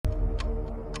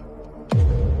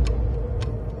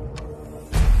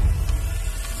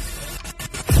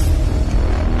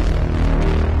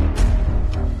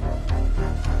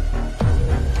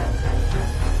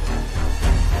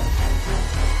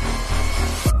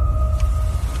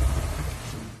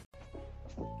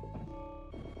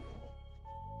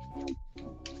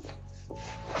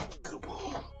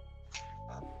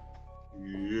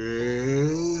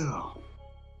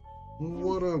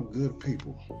good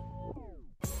people?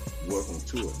 Welcome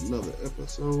to another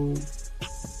episode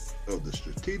of the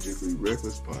Strategically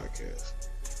Reckless Podcast.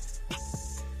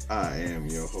 I am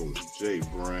your host, Jay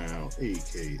Brown,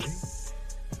 aka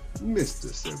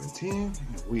Mr. 710,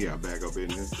 and we are back up in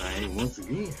this thing once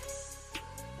again.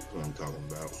 That's what I'm talking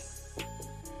about.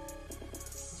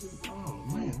 Oh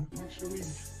man, make sure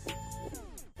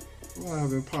I've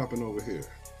been popping over here.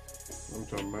 What I'm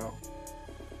talking about.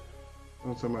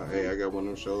 Hey, I got one of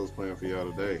them shows planned for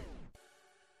y'all today.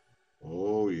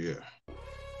 Oh yeah,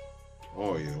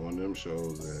 one of them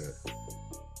shows that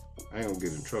I ain't gonna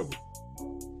get in trouble.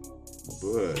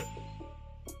 But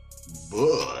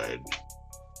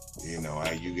you know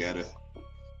how you gotta.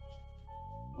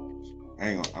 I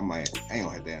ain't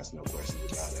gonna have to answer no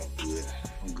questions about that.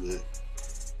 I'm good.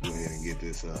 Go ahead and get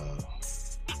this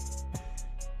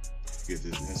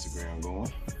Instagram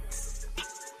going.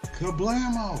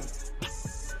 Kablamo!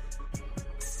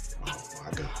 Oh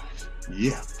my gosh.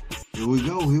 Yeah. Here we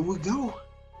go.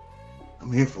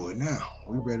 I'm here for it now.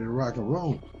 We're ready to rock and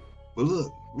roll. But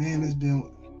look, man,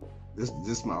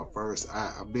 this my first.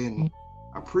 I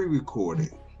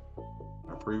pre-recorded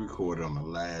on the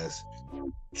last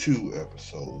 2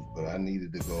 episodes, but I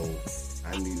needed to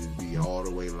be all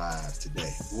the way live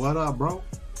today. What up, bro?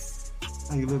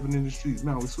 How you living in the streets?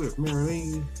 Mountain Swift,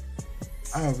 Maryland.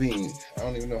 I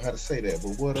don't even know how to say that,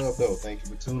 but what up, though? Thank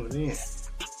you for tuning in.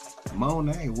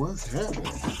 Monet, what's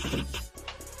happening?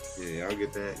 Yeah, I'll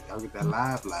get that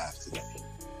live today.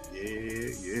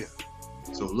 Yeah.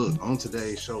 So look, on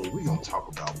today's show, we're gonna talk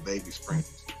about baby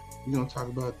sprinkles. We're gonna talk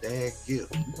about dad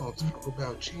gifts. We're gonna talk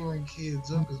about cheering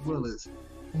kids up, as well as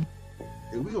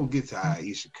we're gonna get to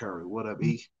Ayesha Curry. What up,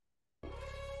 E?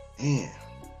 And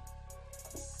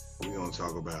we're gonna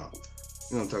talk about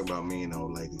me and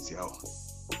old ladies, yo.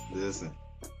 Listen,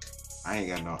 I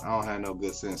don't have no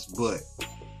good sense, but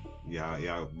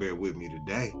y'all bear with me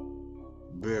today.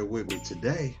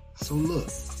 So look,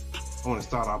 I want to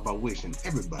start off by wishing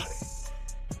everybody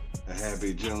a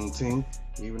happy Juneteenth.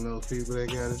 Even those people that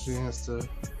got a chance to,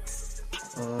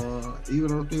 even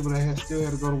those people that still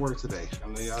had to go to work today. I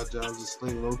know y'all jobs are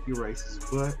still low-key racist,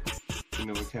 but you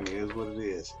know, it kind of is what it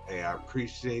is. Hey, I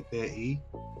appreciate that, E.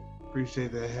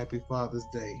 Appreciate that. Happy Father's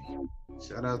Day.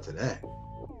 Shout out to that.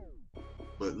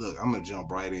 But look, I'm going to jump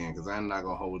right in because I'm not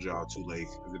going to hold y'all too late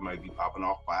because it might be popping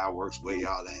off fireworks where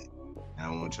y'all at. And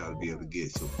I want y'all to be able to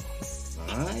get to it.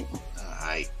 All right.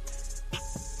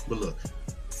 But look,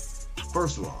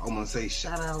 first of all, I want to say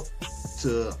shout out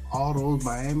to all those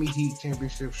Miami Heat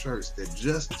championship shirts that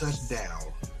just touched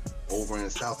down over in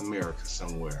South America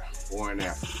somewhere or in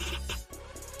Africa.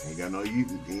 Ain't no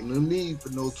need for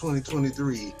no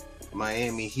 2023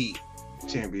 Miami Heat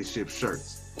championship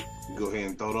shirts. Go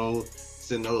ahead and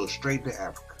send those straight to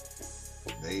Africa.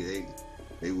 They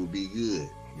will be good.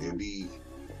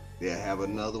 They'll have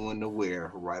another one to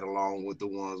wear right along with the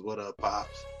ones. What up,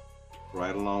 Pops?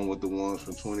 Right along with the ones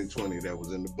from 2020 that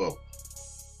was in the boat.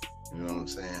 You know what I'm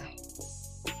saying?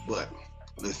 But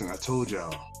listen, I told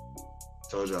y'all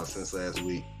since last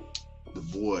week, the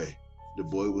boy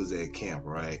was at camp,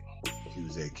 right? He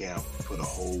was at camp for the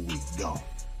whole week.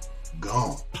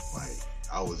 Gone. Like,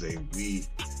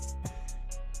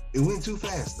 it went too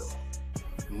fast though.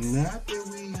 Not that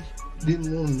we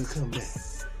didn't want him to come back,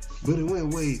 but it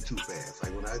went way too fast.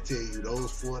 Like when I tell you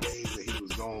those 4 days that he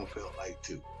was gone felt like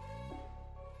 2.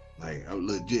 Like I'm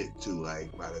legit too.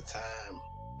 Like by the time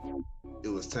it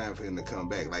was time for him to come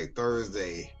back, like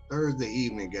Thursday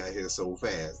evening got here so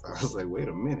fast. I was like, wait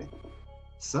a minute.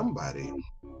 Somebody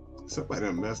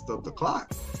done messed up the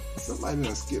clock. Somebody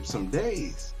done skipped some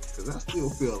days. Because I still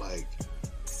feel like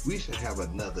we should have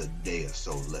another day or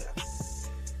so left.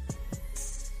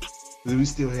 Then we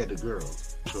still had the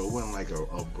girls. So it wasn't like a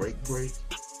break,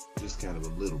 just kind of a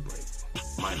little break,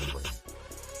 minor break.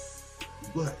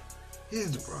 But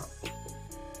here's the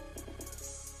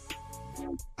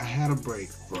problem. I had a break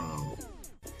from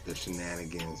the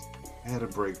shenanigans. I had a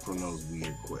break from those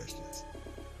weird questions.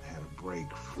 I had a break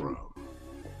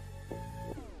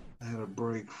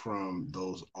from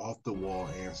those off-the-wall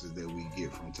answers that we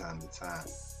get from time to time.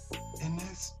 And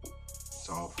it's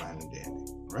all fine and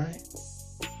dandy, right?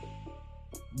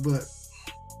 But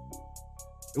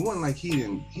it wasn't like he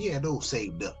had those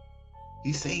saved up.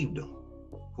 He saved them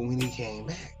for when he came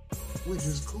back, which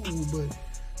is cool, but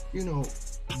you know,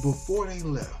 before they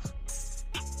left,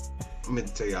 I'm going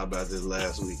to tell y'all about this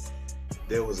last week.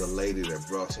 There was a lady that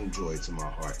brought some joy to my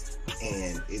heart,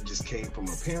 and it just came from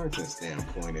a parenting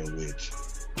standpoint in which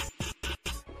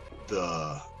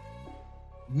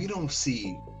we don't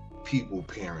see people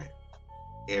parent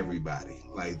everybody.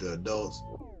 Like the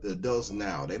adults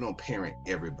now, they don't parent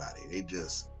everybody. They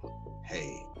just,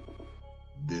 hey,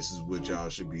 this is what y'all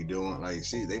should be doing. Like,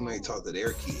 see, they might talk to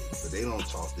their kids, but they don't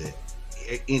talk to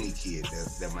any kid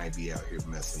that might be out here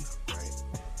messing up, right?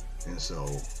 And so,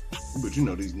 but you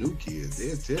know, these new kids,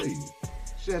 they'll tell you,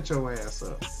 shut your ass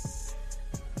up.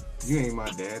 You ain't my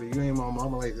daddy, you ain't my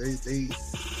mama. Like they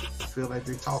feel like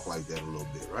they talk like that a little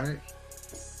bit, right?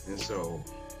 And so,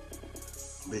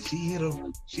 but she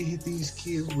hit these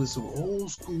kids with some old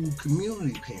school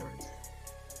community parenting.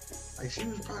 Like she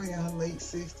was probably in her late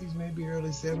 60s, maybe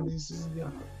early 70s. She's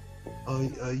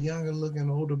a younger looking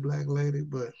older black lady,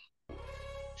 but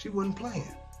she wasn't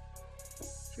playing.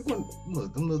 She wasn't,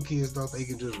 look, them little kids thought they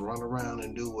could just run around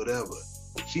and do whatever.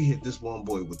 She hit this one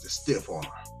boy with the stiff arm.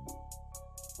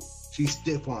 She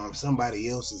stiff armed somebody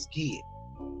else's kid.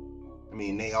 I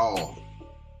mean, they all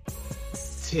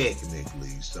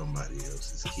technically somebody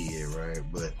else's kid, right?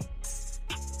 But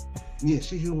yeah,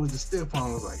 she hit him with the stiff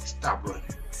arm, was like, stop running.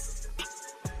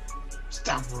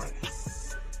 Stop running.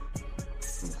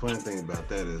 And the funny thing about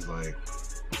that is, like,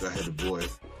 so I had a boy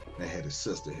and I had his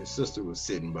sister. His sister was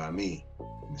sitting by me.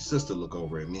 And his sister looked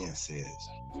over at me and says,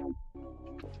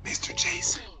 Mr.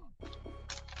 Jason,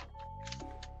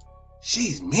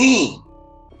 she's mean.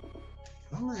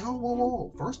 I'm like, oh,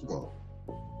 whoa. First of all,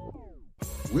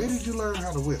 where did you learn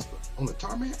how to whisper? On the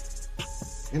tarmac?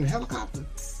 In the helicopter?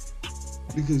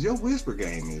 Because your whisper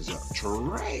game is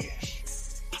trash.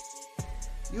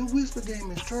 Your whisper game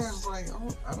is trash. Like,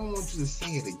 I don't want you to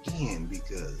say it again,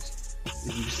 because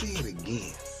if you say it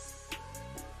again,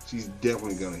 she's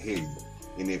definitely going to hear you.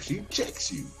 And if she checks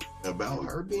you about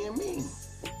her being mean,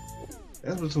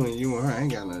 that's between you and her. I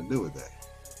ain't got nothing to do with that.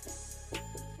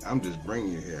 I'm just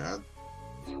bringing you here.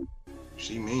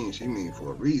 She mean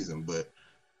for a reason, but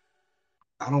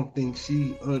I don't think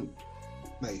I don't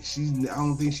think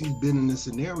she's been in this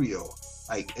scenario.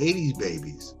 Like 80s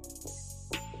babies,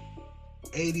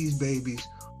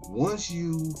 once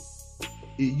you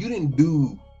didn't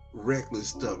do reckless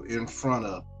stuff in front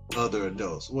of other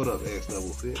adults. What up, X Double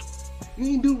Fit? You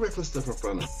didn't do reckless stuff in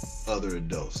front of other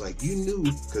adults. Like, you knew,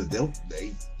 because they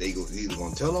either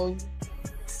gonna tell on you,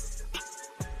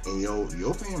 and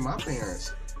your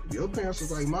parents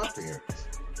was like my parents.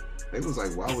 They was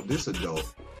like, why would this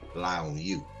adult lie on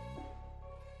you?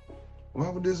 Why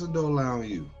would this adult lie on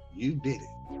you? You did it.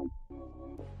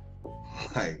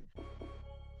 Like,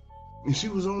 and she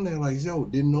was on there like, yo,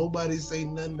 didn't nobody say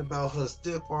nothing about her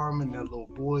stiff arm and that little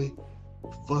boy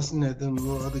fussing at them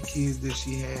little other kids that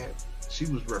she had? She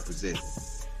was representing,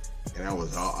 and I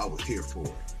was here for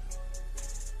it.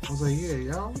 I was like, yeah,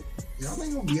 y'all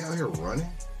ain't gonna be out here running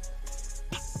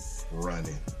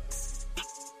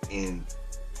in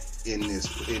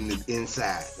the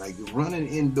inside. Like, running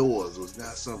indoors was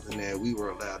not something that we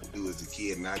were allowed to do as a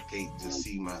kid, and I can't just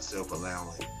see myself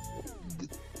allowing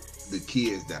the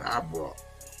kids that I brought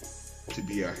to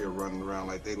be out here running around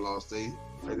like they lost their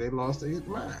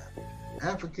mind.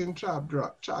 African chalk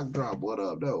drop, what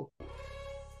up though?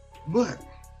 But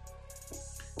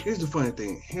here's the funny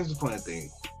thing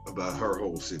about her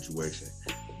whole situation.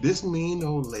 This mean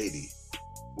old lady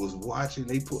was watching,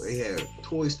 they had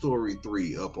Toy Story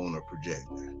 3 up on a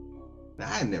projector. Now,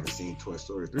 I had never seen Toy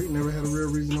Story 3, never had a real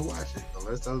reason to watch it,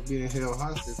 unless I was being held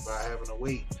hostage by having to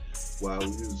wait while we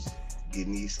was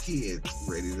getting these kids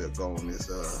ready to go to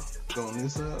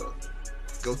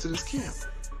this camp.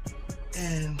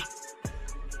 And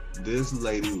this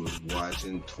lady was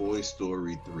watching Toy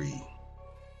Story 3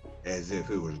 as if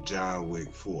it was John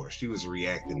Wick 4. She was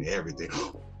reacting to everything.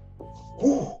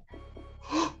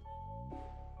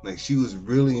 Like, she was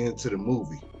really into the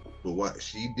movie. But what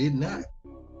she did not,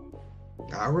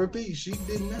 I repeat, she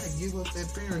did not give up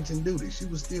that parenting duty. She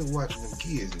was still watching them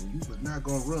kids, and you was not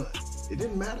gonna run. It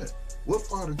didn't matter what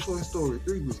part of Toy Story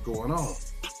 3 was going on.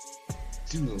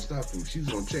 She was gonna stop them. She was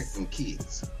gonna check them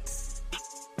kids.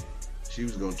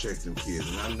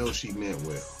 And I know she meant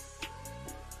well.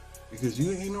 Because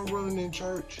you ain't no running in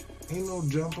church, ain't no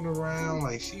jumping around.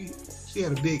 Like, she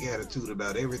had a big attitude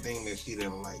about everything that she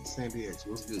didn't like. Sandy X,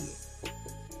 what's good?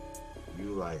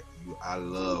 I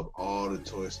love all the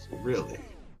Toy Story, really.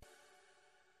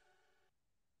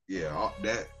 Yeah,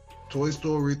 that Toy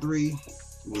Story 3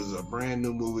 was a brand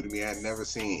new movie to me. I'd never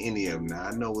seen any of them. Now,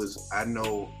 I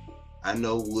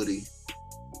know Woody.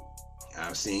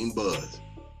 I've seen Buzz.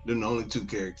 They're the only two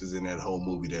characters in that whole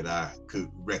movie that I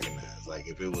could recognize. Like,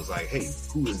 if it was like, hey,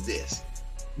 who is this?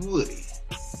 Woody.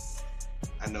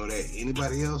 I know that.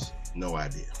 Anybody else? No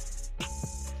idea.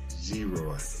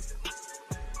 Zero idea.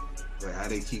 Like, how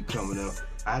they keep coming up.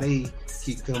 How they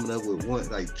keep coming up with one,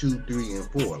 like 2, 3, and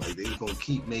 4. Like they gonna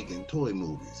keep making toy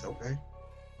movies. Okay,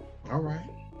 all right.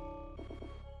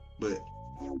 But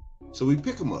so we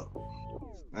pick them up.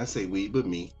 I say we, but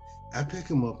me. I pick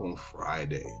them up on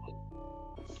Friday.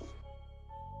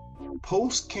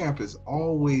 Post camp is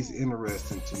always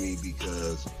interesting to me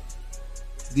because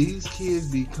these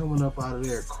kids be coming up out of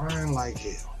there crying like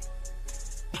hell.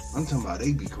 I'm talking about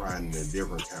they be crying in a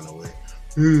different kind of way.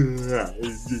 I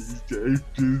just did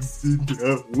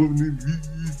not want to leave.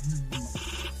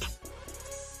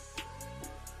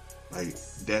 Like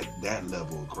that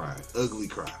level of crying. Ugly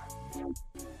cry.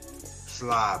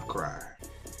 Slob cry.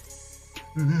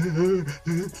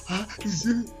 I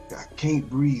can't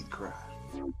breathe cry.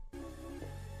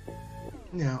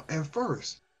 Now, at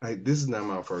first, like this is not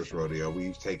my first rodeo.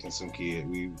 We've taken some kid,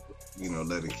 we've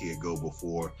let a kid go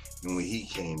before, and when he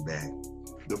came back,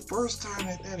 the first time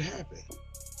that happened,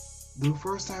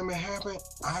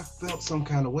 I felt some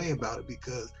kind of way about it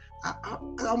because I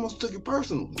almost took it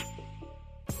personally.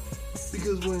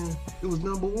 Because when it was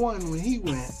number one, when he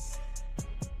went,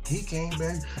 he came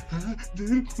back. I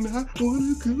did not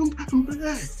want to come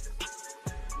back.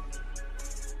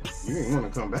 You ain't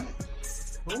want to come back?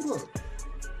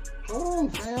 Hold on,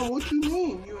 fam. What you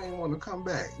mean you ain't want to come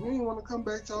back? You ain't want to come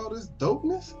back to all this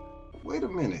dopeness? Wait a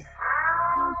minute.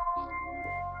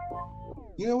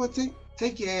 You know what?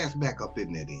 Take your ass back up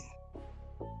in there then.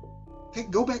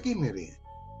 Go back in there then.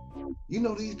 You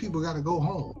know these people gotta go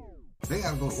home. They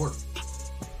gotta go to work.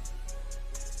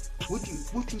 What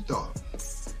you thought?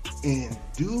 And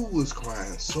dude was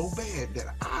crying so bad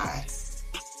that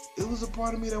it was a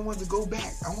part of me that wanted to go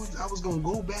back. I was gonna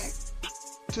go back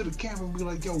to the camera and be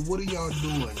like, yo, what are y'all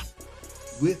doing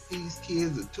with these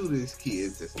kids or to these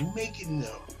kids that's making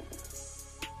them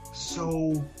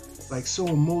so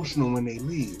emotional when they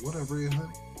leave? Whatever it is,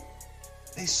 honey.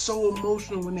 They so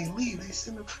emotional when they leave. They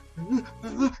send them. I'm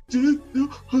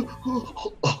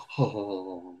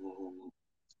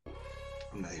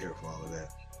not here for all of that.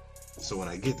 So when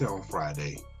I get there on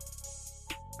Friday,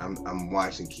 I'm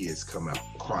watching kids come out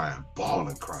crying,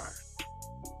 bawling, crying.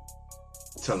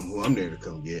 Tell them who I'm there to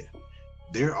come get.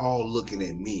 They're all looking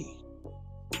at me,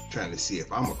 trying to see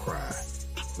if I'm gonna cry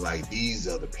like these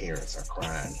other parents are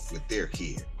crying with their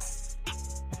kid.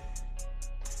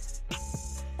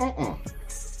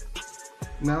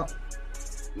 No,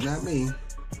 not me.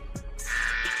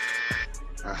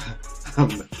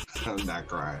 I'm not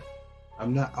crying.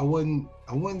 I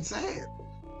wasn't sad.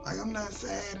 Like, I'm not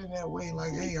sad in that way.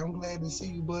 Like, hey, I'm glad to see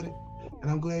you, buddy. And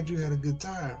I'm glad you had a good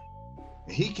time.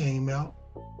 And he came out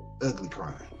ugly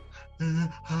crying.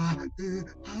 I just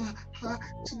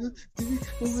didn't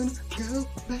want to go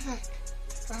back.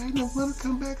 I didn't want to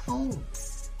come back home.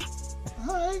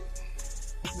 All right.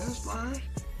 That's fine.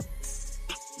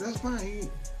 That's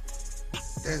fine.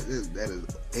 That is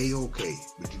A-okay,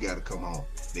 but you got to come home.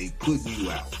 They putting you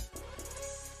out.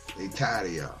 They tired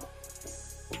of y'all.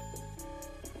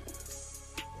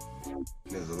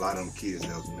 There's a lot of them kids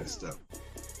that was messed up.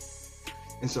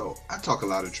 And so I talk a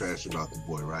lot of trash about the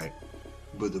boy, right?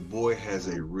 But the boy has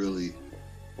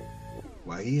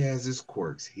while he has his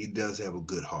quirks, he does have a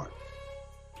good heart.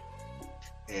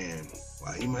 And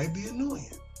while he might be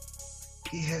annoying,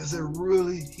 he has a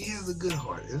good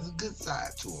heart. There's a good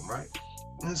side to him, right?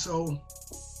 And so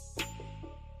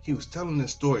he was telling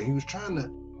this story. He was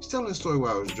telling this story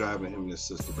while I was driving him and his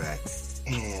sister back.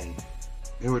 And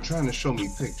they were trying to show me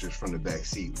pictures from the back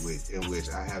seat in which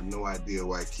I have no idea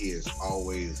why kids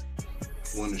always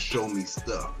want to show me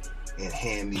stuff and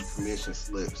hand me permission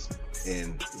slips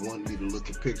and want me to look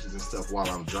at pictures and stuff while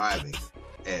I'm driving,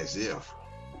 as if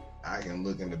I can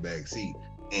look in the back seat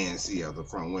and see out the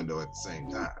front window at the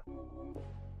same time.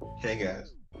 Hey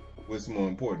guys, what's more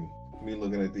important? Me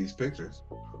looking at these pictures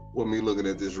or me looking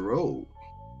at this road?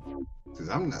 Because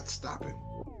I'm not stopping.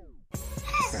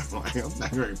 I'm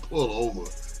not going to pull over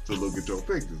to look at your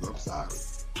pictures. I'm sorry.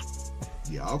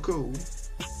 Y'all cool.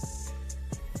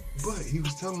 But he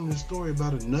was telling the story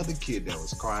about another kid that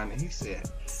was crying, and he said,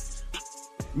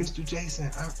 Mr.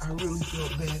 Jason, I really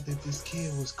felt bad that this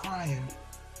kid was crying.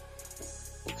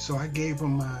 So I gave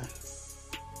him my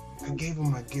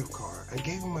gift card. I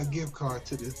gave him my gift card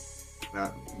to this.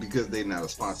 Now, because they're not a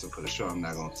sponsor for the show, I'm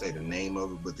not going to say the name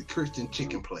of it, but the Christian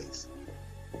Chicken Place.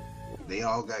 They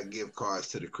all got gift cards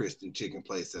to the Christian Chicken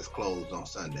Place that's closed on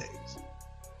Sundays.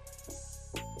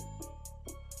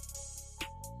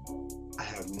 I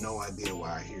have no idea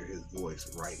why I hear his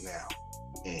voice right now,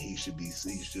 and he should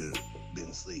have been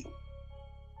asleep,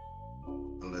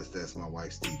 unless that's my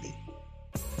wife's TV.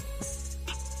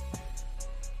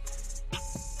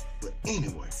 But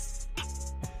anyway,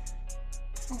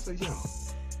 I was like, yo,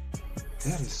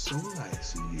 That is so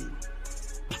nice of you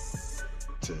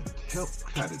to help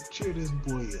try to cheer this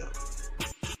boy up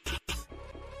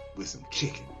with some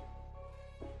chicken.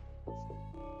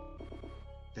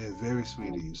 That is very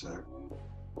sweet of you, sir.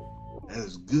 That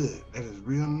is good. That is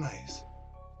real nice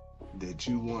that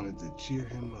you wanted to cheer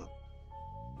him up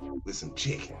with some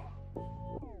chicken.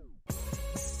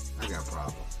 I got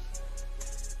problems.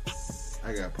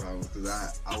 Because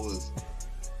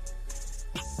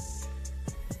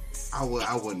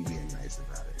I wasn't being nice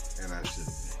about it, and I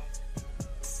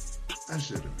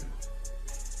should have been.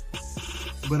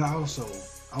 But I was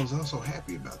also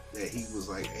happy about that. He was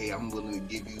like, "Hey, I'm willing to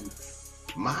give you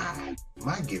my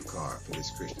gift card for this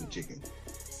Christian chicken.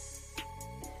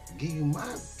 Give you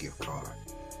my gift card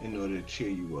in order to cheer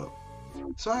you up."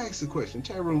 So I asked the question,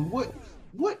 Tyrone,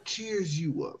 what cheers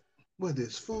you up? Whether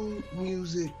it's food,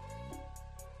 music,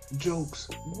 jokes,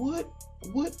 what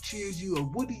cheers you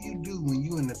up? What do you do when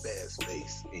you're in a bad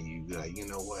space and you be like, you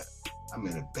know what? I'm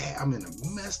in a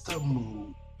messed up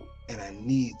mood, and I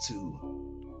need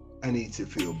to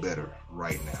feel better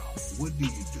right now. What do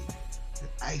you do? Is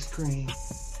it ice cream?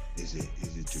 Is it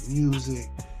your music?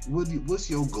 What's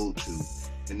your go-to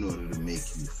in order to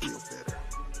make you feel better?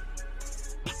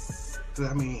 So,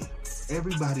 I mean,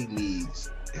 everybody needs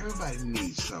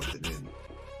something, and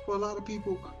for a lot of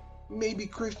people, maybe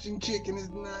Christian chicken is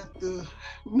not the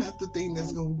thing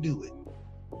that's gonna do it.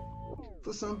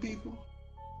 For some people,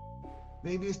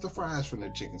 maybe it's the fries from the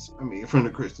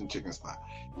Christian chicken spot.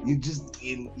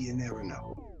 You never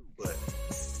know. But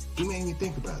he made me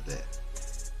think about that,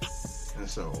 and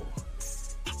so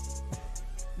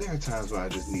there are times where I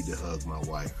just need to hug my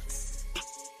wife.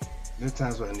 There are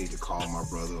times where I need to call my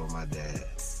brother or my dad,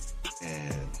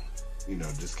 and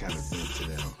just kind of vent to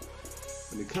them.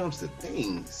 When it comes to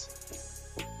things,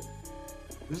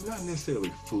 there's not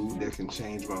necessarily food that can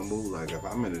change my mood. Like if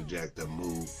I'm in a jacked up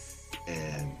mood,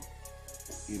 and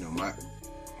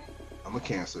I'm a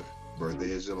Cancer,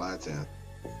 birthday is July 10th,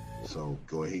 so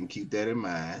go ahead and keep that in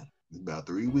mind. It's about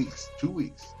 3 weeks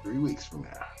from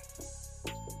now.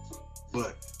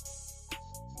 But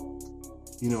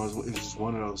it's just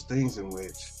one of those things in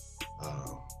which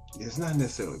it's not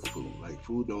necessarily food. Like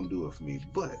food don't do it for me,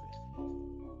 but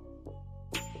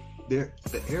the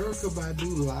Erykah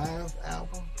Badu live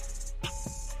album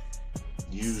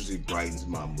usually brightens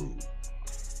my mood.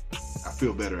 I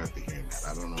feel better after hearing that.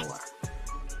 I don't know why.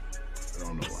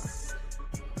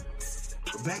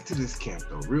 But back to this camp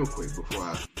though, real quick before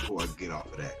I get off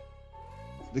of that.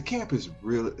 The camp it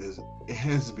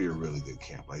has to be a really good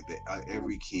camp. Like that,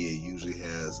 every kid usually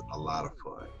has a lot of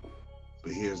fun.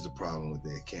 But here's the problem with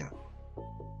that camp.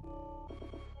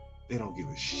 They don't give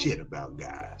a shit about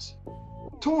guys.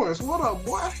 Torrance, what up,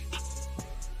 boy?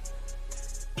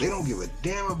 They don't give a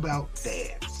damn about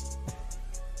dads.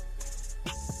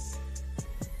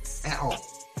 At all.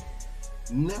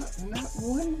 Not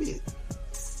one bit.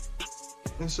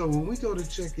 And so when we go to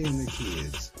check in the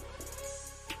kids,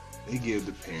 they give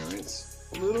the parents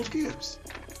little gifts.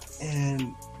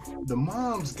 And the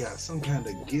moms got some kind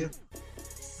of gift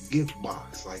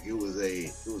box. Like it was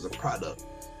a product.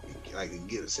 Like a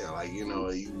gift set. Like, you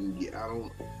can get, I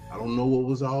don't know what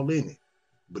was all in it,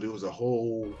 but it was a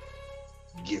whole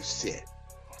gift set.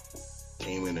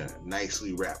 Came in a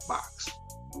nicely wrapped box.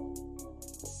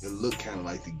 It looked kind of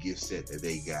like the gift set that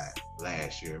they got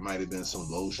last year. It might have been some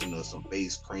lotion or some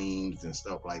face creams and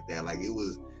stuff like that. Like it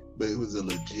was a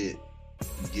legit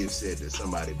gift set that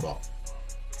somebody bought.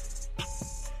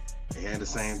 They had the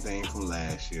same thing from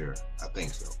last year. I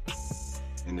think so.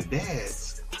 And the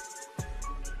dads,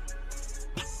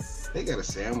 they got a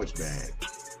sandwich bag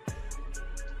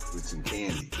with some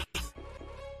candy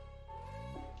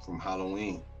from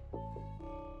Halloween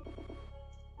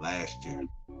last year.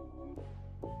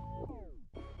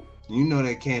 You know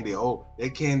that candy old.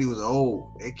 That candy was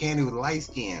old. That candy was light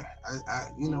skinned. I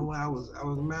was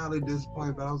mildly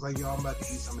disappointed, but I was like, yo, I'm about to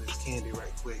eat some of this candy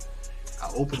right quick. I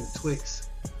opened the Twix.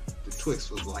 The Twix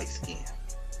was light skinned.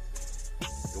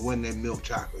 It wasn't that milk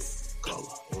chocolate color.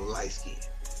 It was light skinned.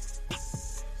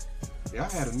 Y'all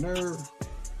had a nerve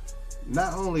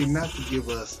not only not to give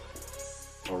us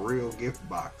a real gift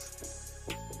box,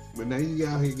 but now you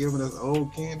out here giving us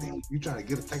old candy. You trying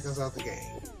to take us out the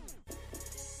game.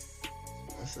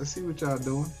 I see what y'all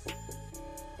doing.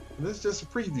 That's just a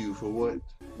preview for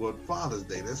what Father's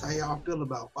Day. That's how y'all feel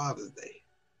about Father's Day.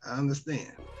 I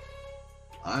understand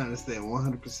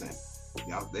 100%.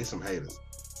 Y'all, they some haters.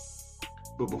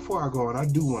 But before I go on, I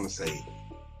do want to say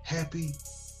Happy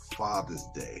Father's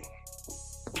Day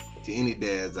to any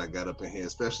dads I got up in here,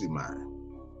 especially mine.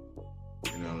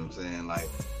 You know what I'm saying? Like,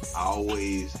 I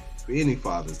always, for any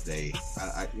Father's Day,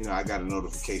 I got a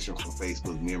notification from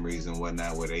Facebook Memories and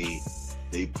whatnot where I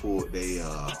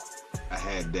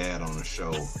had Dad on the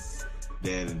show.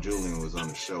 Dad and Julian was on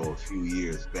the show a few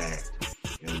years back,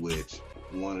 in which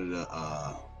one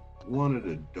of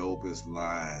the dopest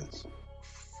lines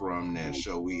from that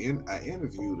show, I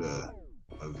interviewed a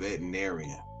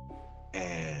veterinarian,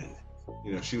 and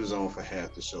she was on for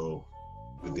half the show,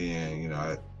 but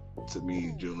then to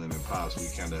me, Julian and Pops, we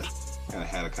kind of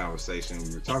had a conversation.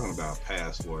 We were talking about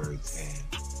passwords and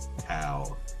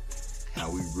how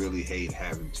we really hate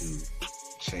having to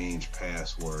change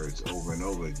passwords over and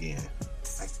over again.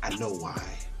 Like, I know why.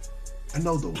 I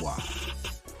know the why.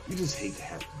 You just hate to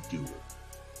have to do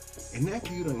it. And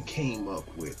after you done came up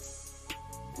with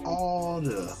all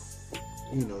the,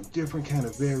 different kind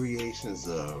of variations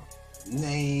of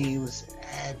names,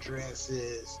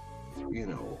 addresses,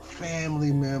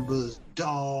 family members,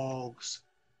 dogs,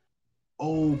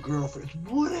 old girlfriends,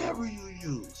 whatever you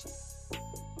use,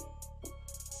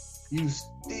 you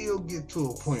still get to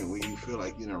a point where you feel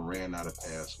like you done ran out of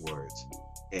passwords.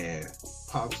 And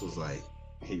Pops was like,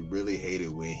 he really hated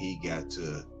when he got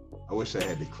to, I wish I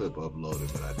had the clip uploaded,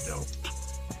 but I don't,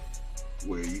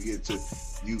 where you get to,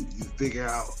 you figure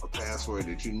out a password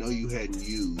that you hadn't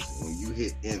used, and when you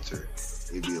hit enter,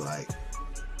 it'd be like,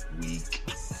 weak.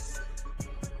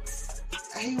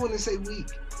 I hate when they say weak,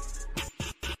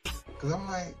 because I'm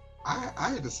like, I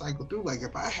had to cycle through, like,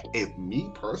 if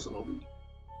me personally,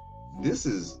 this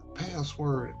is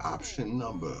password option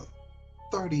number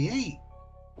 38,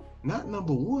 not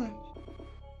number 1.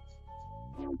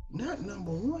 Not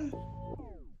number 1.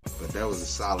 But that was a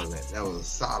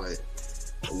solid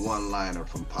one-liner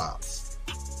from Pops.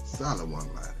 Solid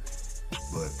one-liner.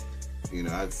 But,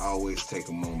 I always take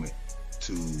a moment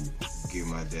to give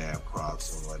my dad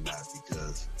props and whatnot,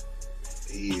 because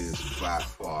he is by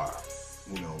far,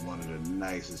 one of the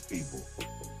nicest people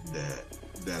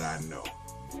that I know.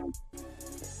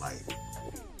 Like,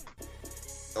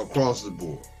 across the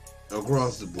board,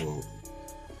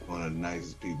 one of the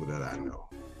nicest people that I know.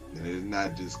 And it's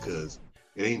not just because,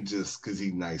 it ain't just because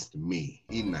he's nice to me.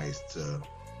 He's nice to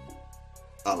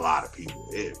a lot of people.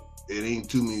 It ain't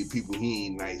too many people he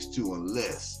ain't nice to,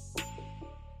 unless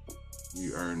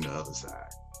you earn the other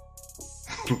side.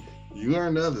 You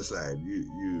earn the other side. You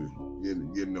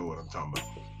know what I'm talking about.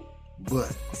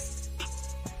 But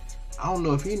I don't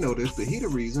know if he know this, but he the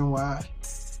reason why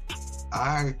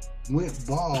I went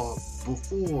bald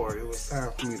before it was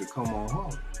time for me to come on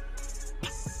home.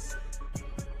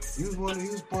 He was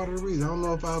part of the reason. I don't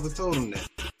know if I ever told him that.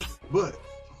 But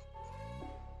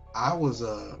I was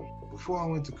before I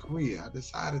went to Korea, I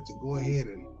decided to go ahead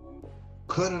and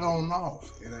cut it on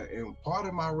off. And part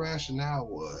of my rationale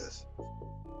was,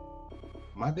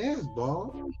 my dad's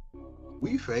bald.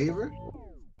 We favored.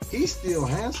 He's still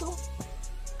handsome.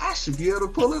 I should be able to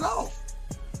pull it off.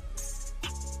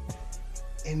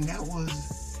 And that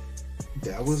was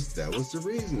the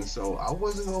reason. So I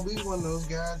wasn't gonna be one of those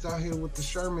guys out here with the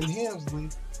Sherman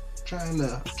Hemsley trying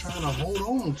to hold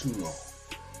on too long.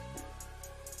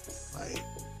 Like,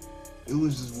 it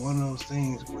was just one of those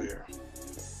things where,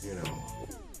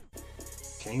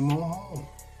 came on home.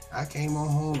 I came on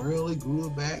home early, grew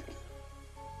it back,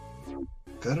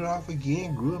 cut it off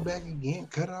again, grew it back again,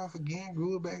 cut it off again,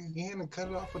 grew it back again, and cut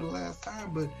it off for the last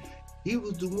time. But he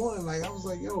was the one, like, I was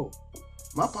like, yo,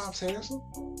 my pop's handsome.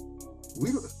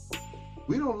 We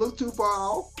don't look too far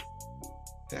off.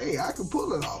 Hey, I can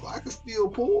pull it off. I can still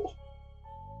pull.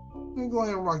 Let me go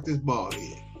ahead and rock this bald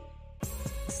head.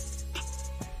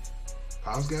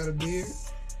 Pop's got a beard.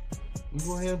 Let me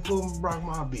go ahead and rock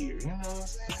my beard. You know what I'm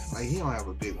saying? Like, he don't have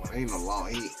a big one. Ain't no long.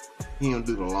 He don't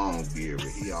do the long beard,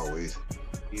 but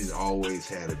he's always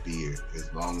had a beard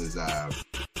as long as I've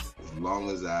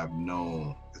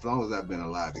been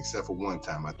alive, except for one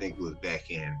time. I think it was back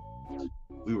in,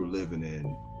 we were living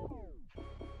in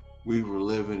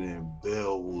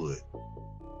Bellwood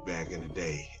back in the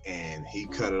day, and he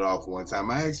cut it off one time.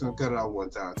 I asked him to cut it off one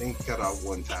time. I think he cut it off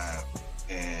one time,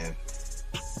 and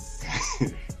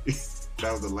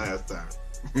that was the last time.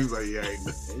 He was like, yeah, I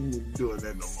ain't doing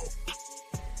that no more.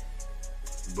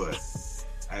 But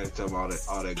I had to tell him all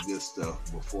that good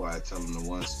stuff before I tell him the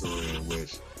one story in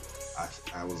which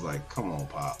I was like, come on,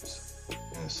 Pops.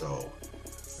 And so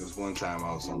there was one time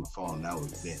I was on the phone and I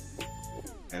was venting.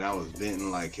 And I was venting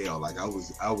like hell. Like I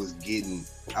was getting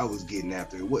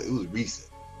after it. It was recent.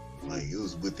 Like, it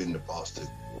was within the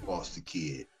foster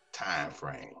kid time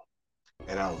frame.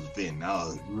 And I was venting. I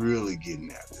was really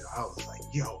getting after it. I was like,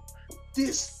 yo,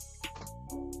 this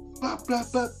blah blah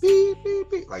blah beep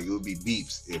beep beep. Like, it would be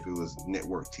beeps if it was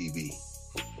network TV.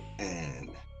 and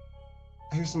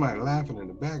I hear somebody laughing in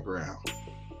the background.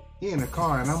 He in the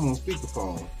car and I'm on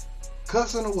speakerphone,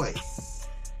 cussing away.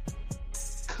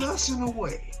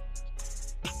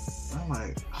 I'm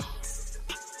like, oh,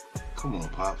 come on,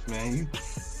 Pops, man.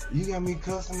 You got me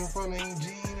cussing in front of Aunt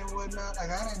Jean and whatnot. Like,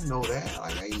 I didn't know that.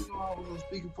 Like, I didn't know I was on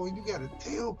speakerphone. You got to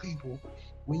tell people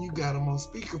when you got them on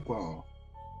speakerphone.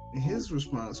 And his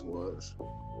response was,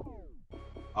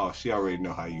 oh, she already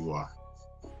know how you are.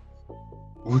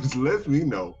 Which lets me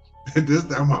know that this is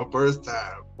not my first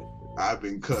time I've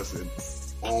been cussing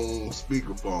on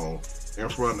speakerphone in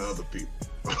front of other people.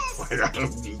 Like,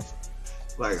 I'm just,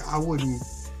 like, I wouldn't,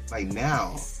 like,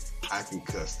 now I can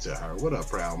cuss to her. What up,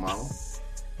 proud mama?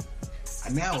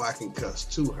 Now I can cuss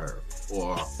to her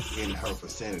or in her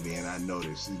vicinity, and I know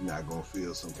that she's not going to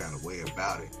feel some kind of way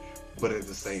about it. But at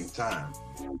the same time,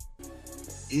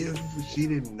 if she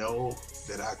didn't know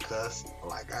that I cuss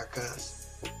like I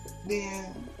cuss,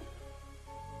 then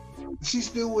she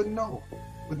still wouldn't know.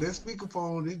 But that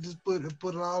speakerphone, they just put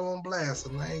it all on blast,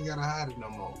 and I ain't got to hide it no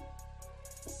more.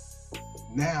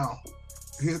 Now,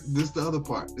 this is the other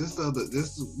part. This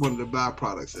is one of the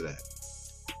byproducts of that.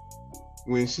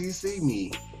 When she see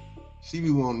me, she be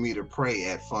wanting me to pray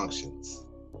at functions.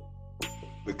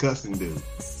 The cussing dude.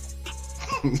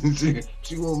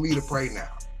 she want me to pray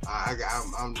now.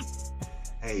 I'm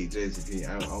hey, Jason,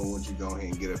 I want you to go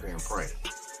ahead and get up here and pray.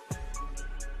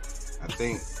 I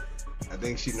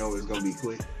think she know it's gonna be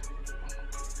quick.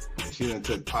 And she done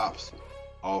took Pops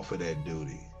off of that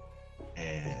duty.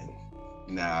 And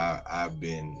now I've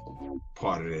been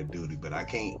part of that duty, but I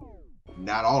can't.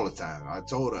 Not all the time. I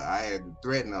told her, I had to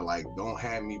threaten her, like, don't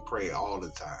have me pray all the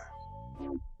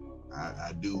time.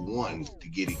 I do one to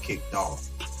get it kicked off.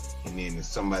 And then it's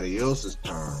somebody else's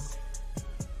turn.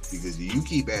 Because if you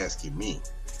keep asking me,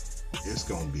 it's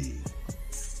going to be,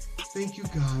 thank you,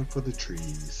 God, for the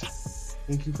trees.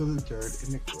 Thank you for the dirt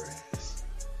and the grass.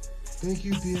 Thank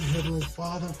you, dear Heavenly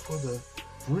Father, for the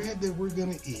bread that we're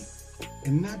going to eat.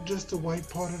 And not just the white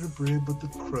part of the bread, but the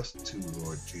crust too,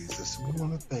 Lord Jesus. We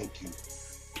want to thank you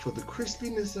for the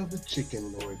crispiness of the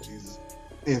chicken, Lord Jesus.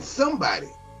 And somebody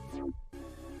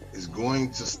is going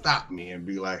to stop me and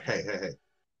be like, hey,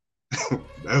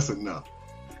 that's enough.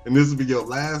 And this will be your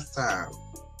last time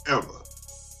ever.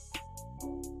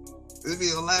 This will be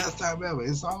your last time ever.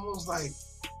 It's almost like,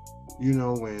 you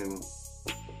know, when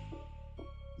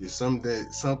it's something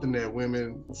that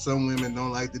some women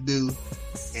don't like to do,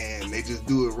 and they just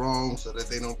do it wrong so that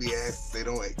they don't get asked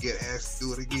to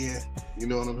do it again. You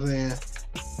know what I'm saying?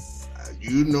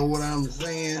 You know what I'm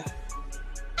saying?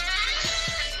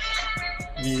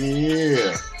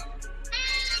 Yeah.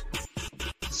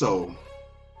 So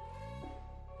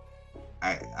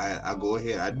I go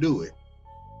ahead. I do it.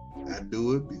 I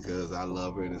do it because I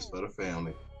love her and it's for the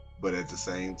family. But at the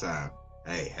same time,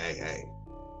 hey.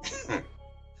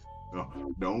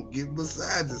 Don't get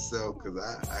beside yourself, because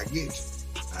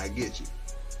I get you.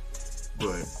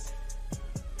 But,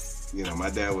 you know, my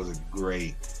dad was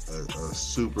a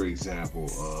super example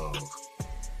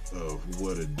of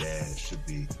what a dad should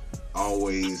be.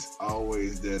 Always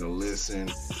there to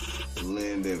listen,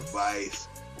 lend advice.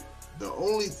 The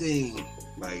only thing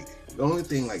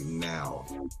like now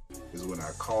is when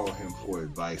I call him for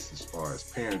advice as far as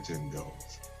parenting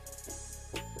goes.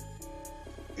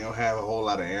 You don't have a whole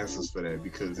lot of answers for that,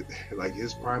 because like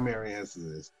his primary answer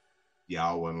is,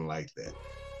 y'all wasn't like that.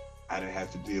 I didn't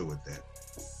have to deal with that.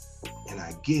 And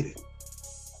I get it.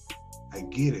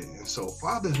 And so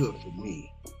fatherhood for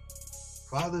me,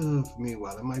 while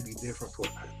it might be different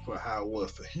for how it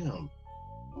was for him,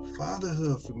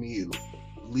 fatherhood for me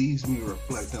leaves me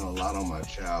reflecting a lot on my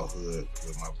childhood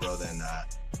with my brother and I,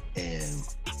 and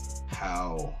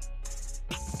how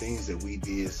things that we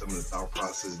did, some of the thought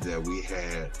process that we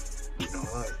had, you know,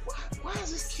 like, why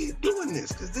is this kid doing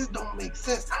this? Because this don't make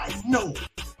sense. I know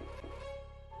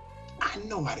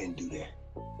I didn't do that.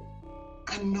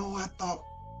 I know I thought,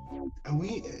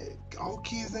 and all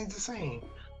kids ain't the same,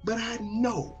 but I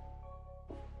know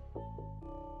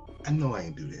I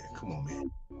ain't do that. Come on,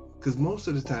 man. Because most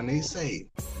of the time they say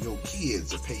your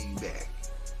kids will pay you back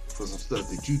for some stuff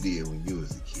that you did when you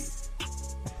was a kid.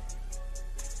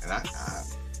 And I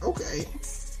okay.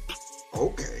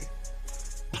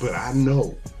 But I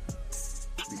know,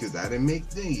 because I didn't make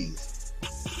these,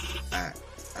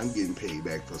 I'm getting paid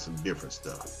back for some different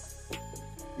stuff.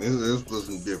 This was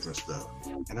some different stuff.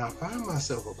 And I find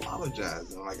myself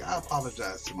apologizing. Like, I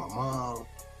apologize to my mom.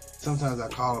 Sometimes I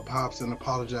call her Pops and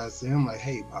apologize to him. Like,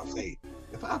 hey, Pops, hey,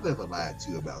 if I've ever lied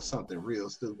to you about something real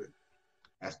stupid,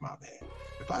 that's my bad.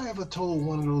 If I ever told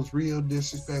one of those real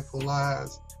disrespectful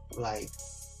lies, like,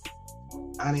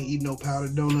 I didn't eat no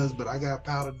powdered donuts, but I got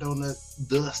powdered donut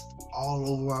dust all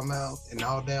over my mouth and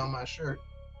all down my shirt.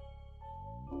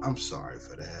 I'm sorry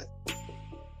for that.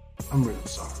 I'm real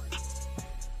sorry.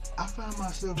 I find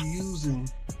myself using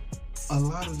a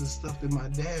lot of the stuff that my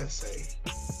dad say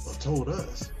or told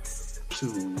us to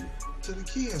the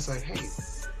kids, like, hey,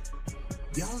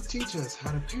 y'all teach us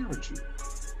how to parent you.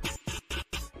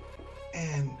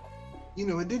 And you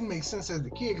know, it didn't make sense as a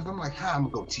kid because I'm like, how am I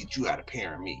gonna teach you how to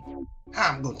parent me?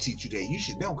 How am I gonna teach you that? You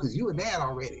should know because you a dad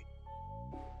already.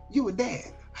 You a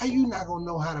dad. How you not gonna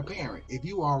know how to parent if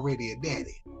you already a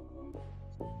daddy?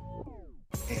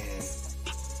 And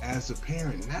as a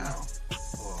parent now,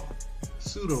 or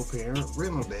pseudo parent,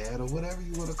 rental dad, or whatever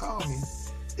you want to call me,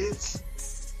 it's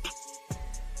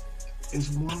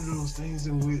one of those things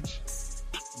in which,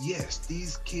 yes,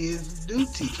 these kids do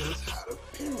teach us how to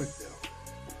parent them.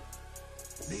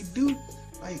 They do.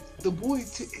 Like the boy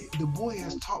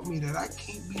has taught me that I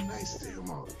can't be nice to him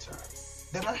all the time.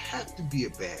 That I have to be a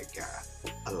bad guy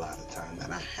a lot of times.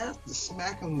 That I have to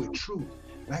smack him with truth.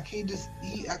 And I can't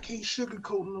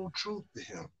sugarcoat no truth to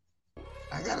him.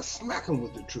 I gotta smack him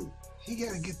with the truth. He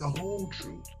gotta get the whole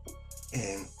truth.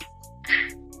 And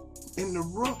in the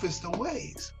roughest of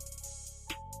ways.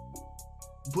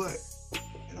 But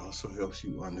it also helps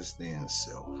you understand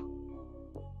self.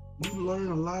 You learn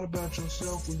a lot about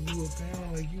yourself when you're a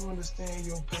parent. Like, you understand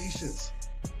your patience.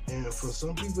 And for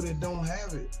some people that don't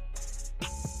have it,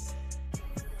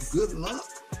 good luck.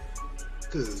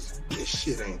 Because this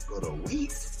shit ain't for the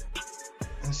weak.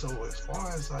 And so as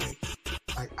far as like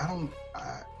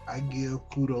I give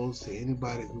kudos to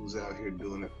anybody who's out here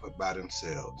doing it by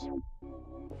themselves.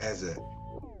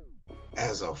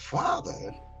 As a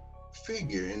father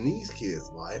figure in these kids'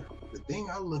 life, the thing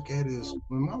I look at is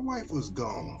when my wife was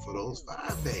gone for those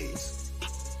 5 days,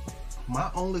 my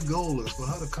only goal is for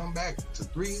her to come back to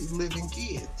 3 living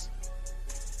kids.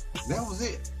 That was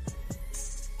it.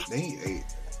 They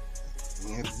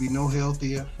didn't have to be no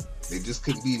healthier. They just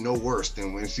couldn't be no worse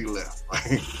than when she left.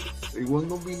 They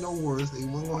wasn't gonna be no worse. They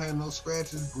wasn't gonna have no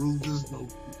scratches, bruises,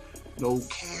 no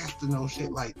cast, and no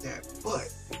shit like that.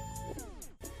 But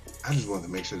I just wanted to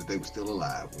make sure that they were still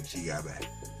alive when she got back.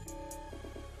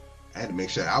 I had to make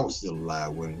sure I was still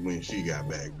alive when she got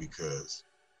back because,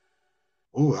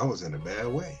 I was in a bad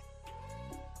way.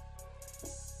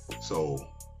 So,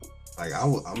 like,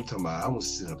 I'm talking about, I was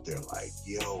sitting up there like,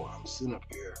 I'm sitting up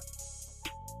here.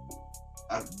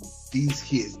 These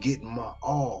kids getting my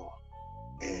all,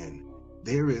 and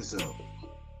there's a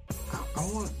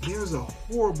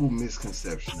horrible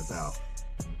misconception about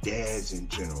dads in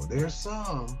general. There's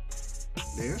some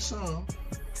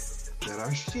that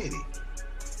are shitty,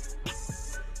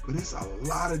 but it's a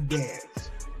lot of dads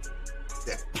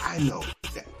that I know,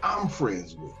 that I'm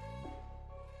friends with,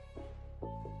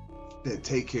 that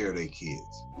take care of their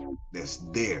kids, that's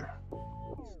there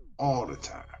all the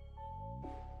time,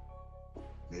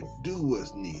 that do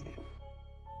what's needed.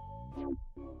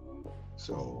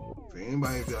 So for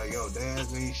anybody to be like,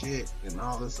 dads ain't shit and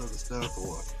all this other stuff,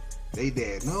 or they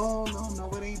dad, no,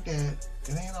 it ain't that.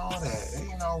 It ain't all that. It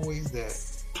ain't always that.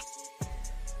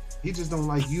 He just don't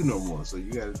like you no more, so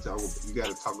you gotta talk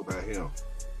about him.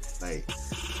 Like,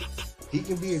 he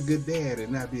can be a good dad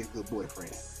and not be a good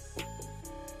boyfriend.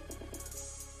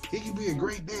 He can be a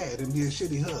great dad and be a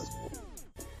shitty husband.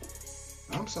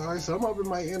 I'm sorry, some of it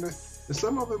might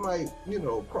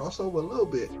cross over a little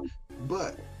bit,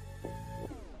 but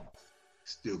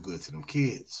still good to them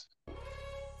kids.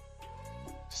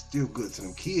 Still good to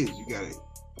them kids. You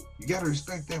gotta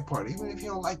respect that part, even if he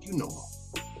don't like you no more.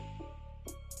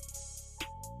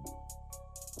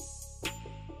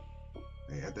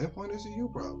 Hey, at that point, it's a you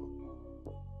problem.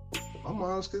 My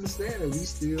moms couldn't stand it. We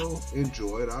still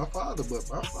enjoyed our father, but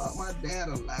my dad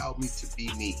allowed me to be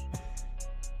me.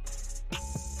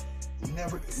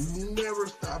 Never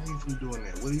stopped me from doing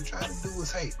that. What he tried to do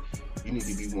was, hey, you need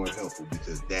to be more helpful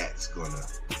because that's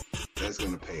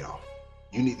gonna pay off.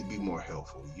 You need to be more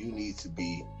helpful. You need to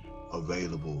be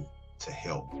available to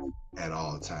help at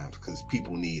all times because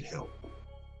people need help.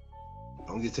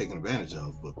 Don't get taken advantage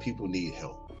of, but people need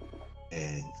help.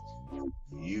 And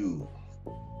you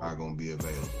are going to be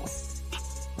available.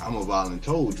 I'm a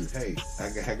voluntold you, hey,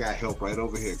 I got help right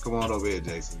over here. Come on over here,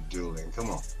 Jason, Julian. Come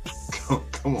on.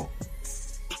 Come on.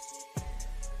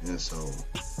 And so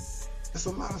there's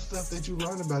a lot of stuff that you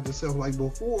learn about yourself. Like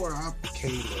before I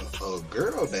became a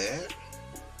girl dad,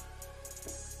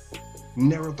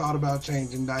 never thought about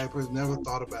changing diapers, never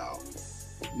thought about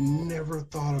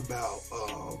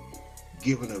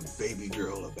giving a baby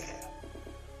girl a bath.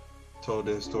 Told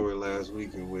that story last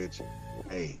week in which,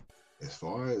 hey, as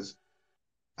far as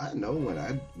I know when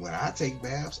I take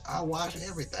baths, I wash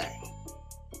everything.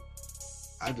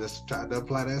 I just tried to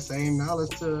apply that same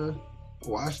knowledge to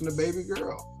washing the baby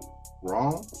girl.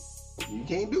 Wrong. You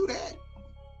can't do that.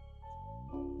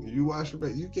 You wash your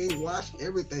baby. You can't wash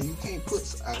everything. You can't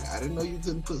put. I didn't know you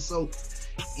couldn't put soap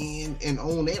in and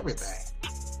on everything.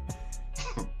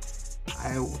 I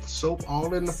had soap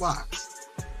all in the fox.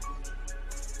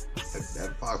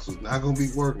 That fox was not gonna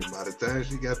be working by the time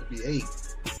she got to be 8.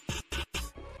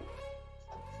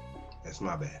 That's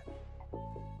my bad.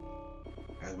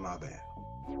 That's my bad.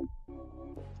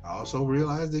 I also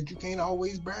realized that you can't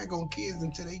always brag on kids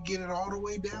until they get it all the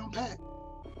way down pat.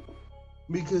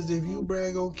 Because if you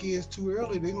brag on kids too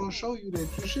early, they're gonna show you that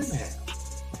you shouldn't have.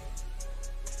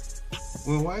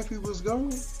 When wifey was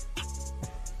gone,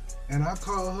 and I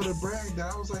called her to brag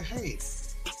that I was like, hey,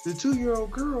 the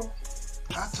 2-year-old girl,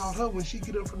 I taught her when she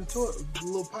get up from the toilet, the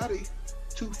little potty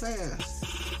too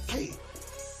fast. Hey,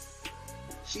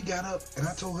 she got up and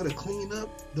I told her to clean up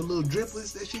the little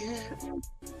driplets that she had.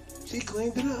 She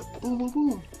cleaned it up, boom, boom,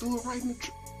 boom, threw it right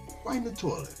in the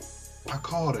toilet. I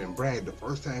called her and bragged the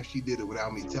first time she did it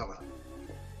without me telling her.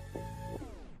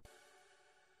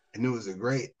 And it was a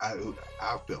great, I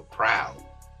felt proud.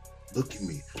 Look at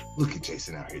me, look at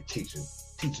Jason out here teaching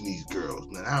these girls.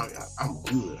 Now I'm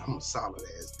good, I'm a solid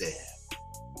ass dad.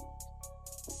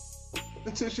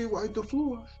 Until she wiped the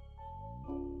floor.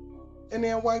 And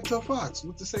then wiped her fox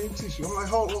with the same tissue. I'm like,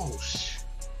 hold on, shh.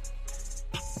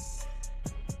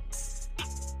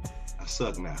 I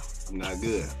suck now. I'm not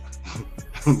good.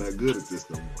 I'm not good at this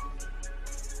no more.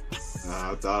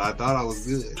 I thought I was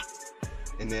good.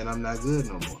 And then I'm not good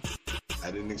no more.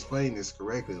 I didn't explain this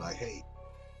correctly. Like, hey,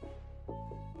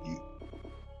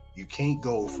 you can't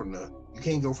go from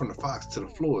the fox to the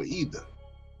floor either.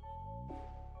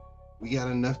 We got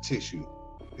enough tissue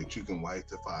that you can wipe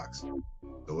the fox,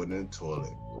 throw it in the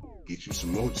toilet, get you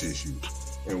some more tissue,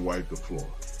 and wipe the floor.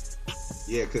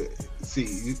 Yeah,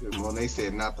 see, when they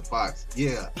said not the fox,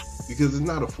 yeah, because it's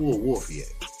not a full wolf yet.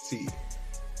 See,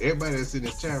 everybody that's in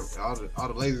this chat, all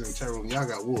the ladies in the chat room, y'all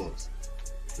got wolves.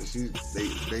 But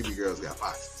baby girls got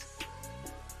foxes.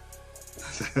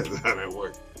 That's how that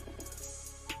works.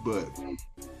 But,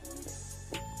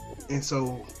 and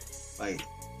so, like,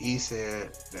 he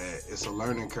said that it's a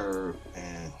learning curve,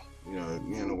 and you know,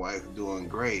 me and the wife are doing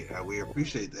great. We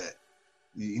appreciate that.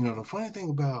 You know, the funny thing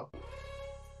about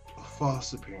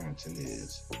foster parenting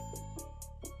is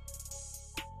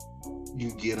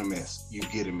you get them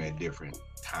at different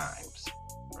times,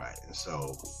 right? And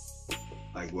so,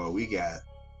 like, well, we got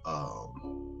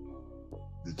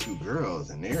the 2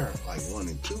 girls, and they're like 1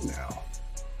 and 2 now.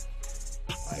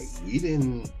 Like,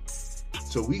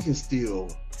 so we can still,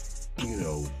 you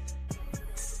know,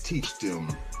 teach them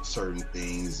certain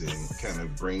things and kind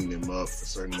of bring them up a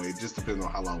certain way. It just depends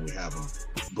on how long we have them.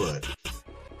 But,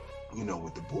 you know,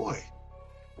 with the boy,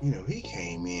 you know, he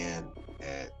came in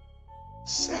at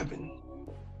 7.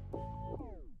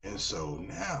 And so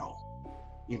now,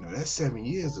 you know, that's 7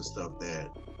 years of stuff that,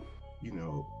 you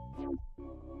know,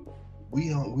 we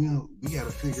got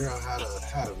to figure out how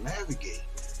to navigate.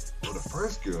 Well, the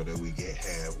first girl that we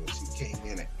had when she came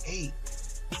in at 8,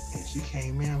 and she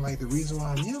came in like, the reason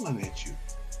why I'm yelling at you.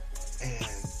 And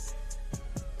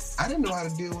I didn't know how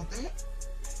to deal with that.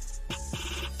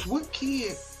 What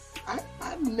kid?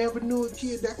 I never knew a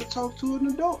kid that could talk to an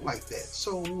adult like that.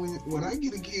 So when I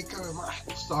get a kid coming my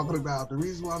house talking about the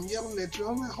reason why I'm yelling at you,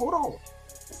 I'm like, hold on.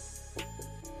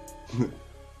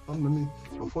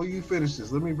 Before you finish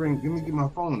this, let me get my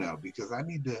phone out, because I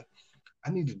need to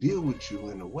deal with you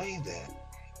in a way that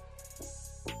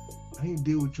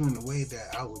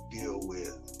I would deal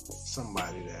with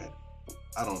somebody that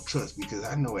I don't trust, because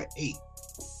I know at 8,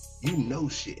 you know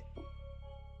shit.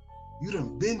 You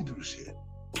done been through shit.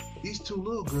 These 2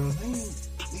 little girls,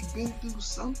 they been through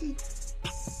something,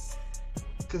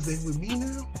 because they with me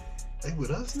now, they with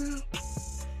us now.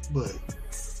 But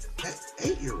that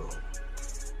 8-year-old,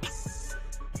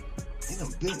 she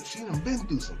done been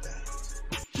through some things.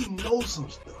 She knows some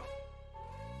stuff.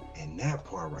 And that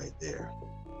part right there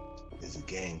is a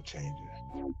game changer.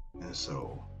 And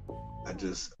so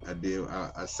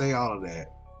I say all of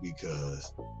that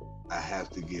because I have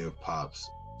to give Pops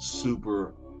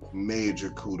super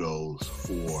major kudos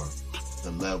for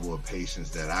the level of patience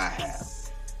that I have,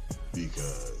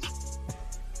 because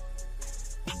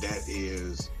that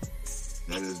is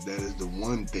the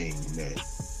one thing that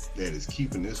is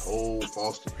keeping this whole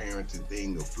foster parenting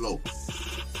thing afloat,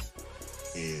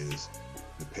 is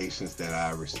the patience that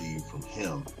I received from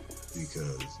him.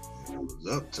 Because if it was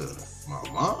up to my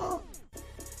mom,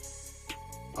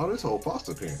 this whole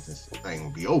foster parenting thing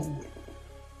would be over with.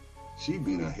 she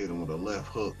be done hit him with a left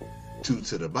hook, 2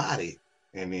 to the body,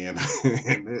 and then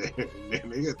and then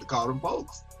they have to call them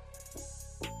folks.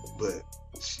 But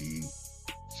she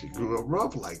grew up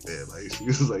rough like that. Like she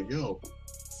was like, yo,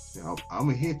 I'm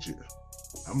gonna hit you.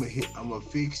 I'm gonna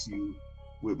fix you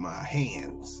with my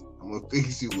hands. I'm gonna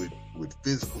fix you with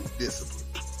physical discipline.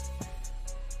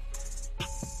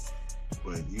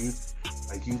 But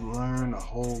you learn a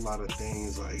whole lot of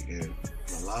things, like, and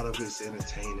a lot of it's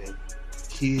entertaining.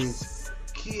 Kids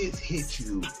hit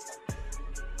you.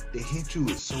 They hit you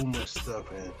with so much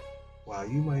stuff, and while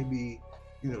you might be,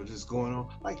 just going on,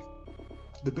 like,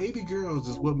 the baby girls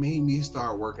is what made me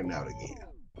start working out again.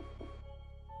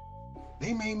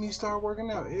 They made me start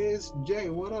working out. It's Jay,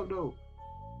 what up, though?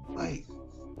 Like,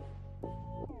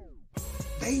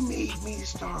 they made me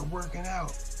start working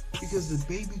out because the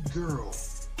baby girl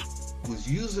was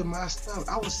using my stomach.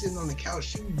 I was sitting on the couch.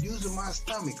 She was using my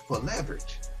stomach for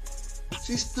leverage.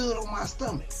 She stood on my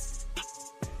stomach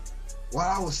while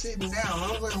I was sitting down.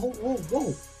 I was like,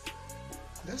 whoa.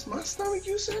 That's my stomach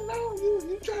you sitting down?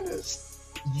 You trying to...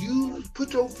 You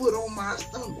put your foot on my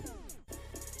stomach.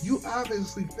 You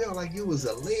obviously felt like it was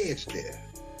a ledge there.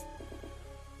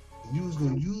 You was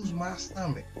going to use my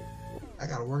stomach. I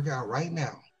got to work out right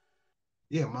now.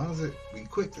 Yeah, Mom's be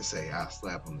quick to say, I'll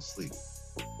slap him to sleep.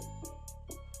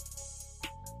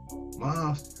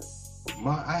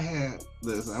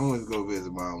 Listen, I went to go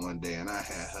visit Mom one day, and I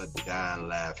had her dying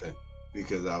laughing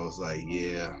because I was like,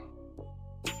 yeah,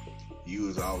 you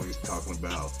was always talking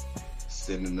about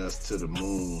sending us to the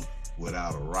moon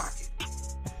without a rocket.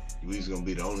 We was gonna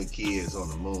be the only kids on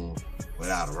the moon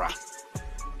without a rocket.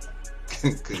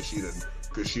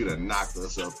 Cause she done knocked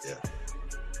us up there.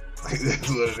 Like, that's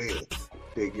what it is.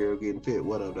 That girl getting fit,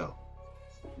 what up though?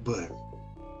 But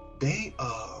they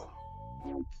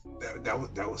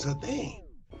that was her thing.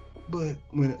 But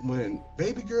when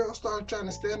baby girl started trying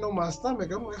to stand on my stomach,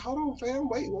 I'm like, hold on, fam,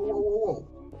 wait, whoa.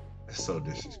 That's so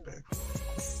disrespectful.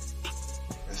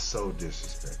 That's so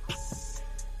disrespectful.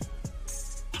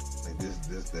 Like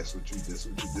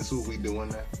this what we doing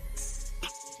now?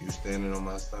 You standing on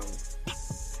my stomach?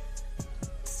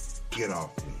 Get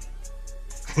off me.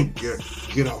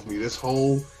 Get off me. This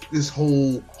whole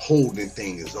holding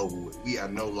thing is over with. We are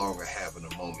no longer having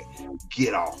a moment.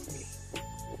 Get off me.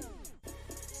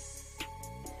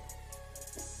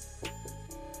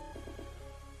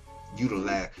 You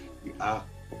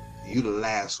the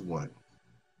last one.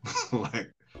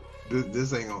 Like,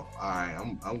 this ain't gonna. All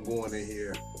right, I'm going in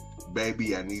here,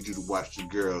 baby. I need you to watch the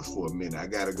girls for a minute. I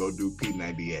gotta go do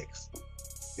P90X.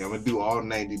 Yeah, I'm gonna do all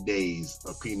 90 days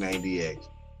of P90X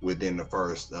within the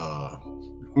first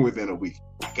within a week.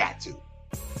 I got to,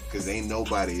 cause ain't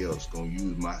nobody else gonna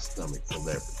use my stomach for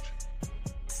leverage.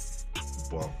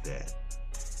 Bump that.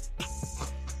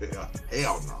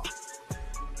 Hell no.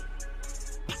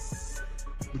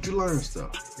 But you learn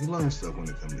stuff. You learn stuff when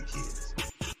it comes to kids.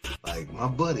 Like, my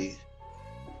buddy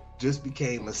just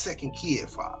became a second kid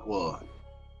father. Well,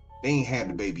 they ain't had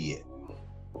the baby yet.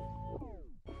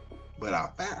 But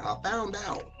I found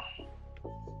out.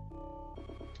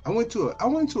 I went to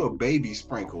a baby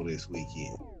sprinkle this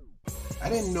weekend. I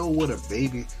didn't know what a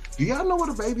baby. Do y'all know what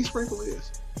a baby sprinkle is?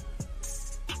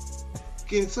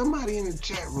 Can somebody in the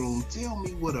chat room tell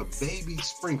me what a baby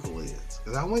sprinkle is?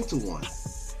 Because I went to one.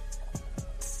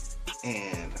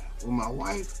 And with my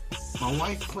wife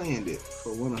planned it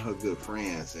for one of her good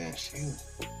friends, and she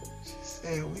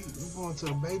said, we're going to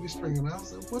a baby sprinkle. And I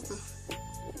said,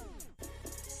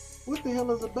 what the hell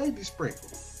is a baby sprinkle?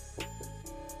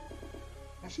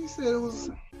 And she said it was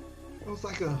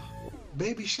like a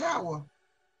baby shower,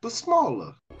 but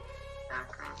smaller.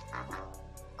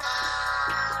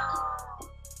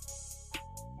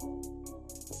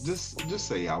 Just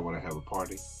say y'all want to have a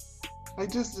party. Like,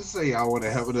 just say y'all want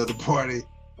to have another party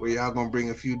where y'all gonna bring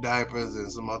a few diapers and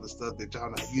some other stuff that y'all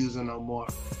not using no more.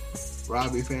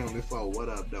 Robbie Family 4, what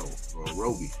up though? Or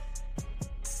Roby.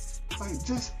 Like,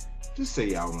 just say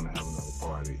y'all want to have another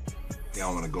party.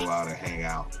 Y'all want to go out and hang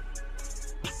out.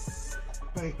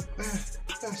 Like,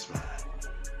 that's fine.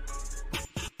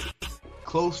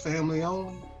 Close family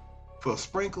only for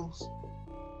sprinkles.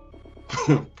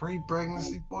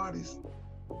 Pre-pregnancy parties.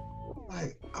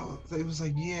 Like, they was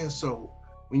like, yeah, so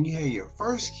when you have your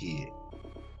first kid,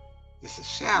 it's a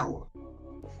shower.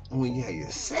 And when you have your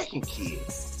second kid,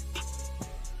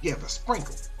 you have a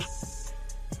sprinkle.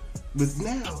 But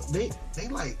now, they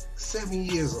like 7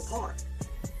 years apart.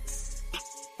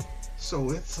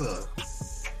 So it's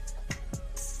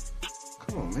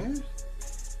come on, man.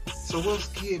 So what's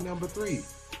kid number 3?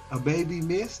 A baby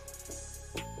mist?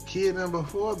 Kid number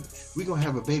 4, we gonna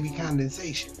have a baby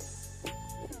condensation.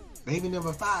 Baby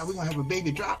number 5, we're gonna have a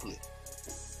baby droplet.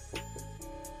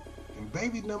 And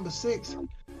baby number 6,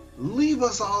 leave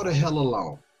us all the hell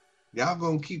alone. Y'all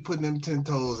gonna keep putting them 10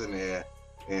 toes in there,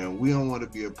 and we don't want to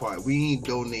be a part. We ain't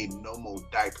donating no more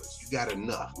diapers. You got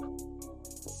enough.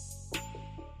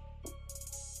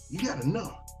 You got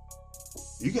enough.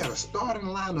 You got a starting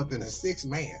lineup in a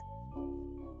 6-man.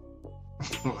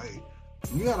 Like,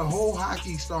 you got a whole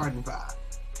hockey starting 5,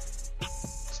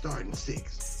 starting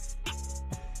 6.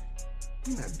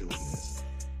 You're not doing this.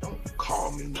 Don't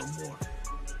call me no more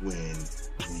when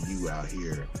you out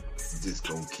here just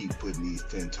gonna keep putting these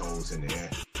 10 toes in the air.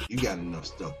 You got enough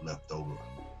stuff left over.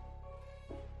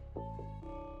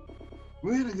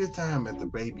 We had a good time at the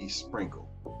baby sprinkle.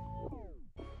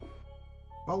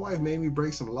 My wife made me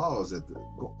break some laws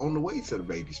on the way to the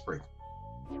baby sprinkle,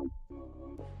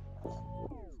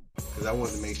 because I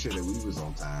wanted to make sure that we was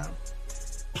on time,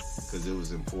 because it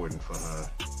was important for her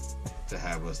to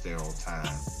have us there on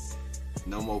time.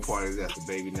 No more parties after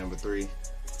baby number 3.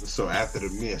 So after the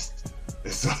mist,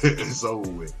 it's over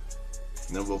with.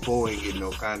 Number 4 ain't getting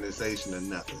no condensation or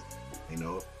nothing. You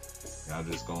know, y'all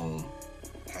just gonna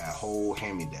have whole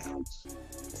hand-me-downs.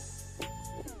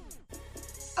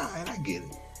 Alright, I get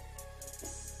it.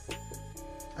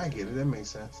 That makes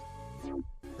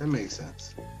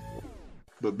sense.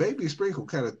 But baby sprinkle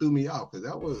kind of threw me off, because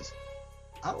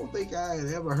I don't think I had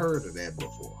ever heard of that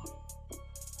before.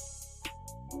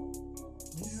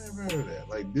 You never heard of that?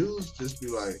 Like, dudes just be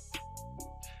like,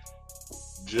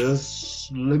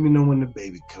 just let me know when the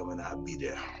baby coming, I'll be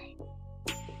there.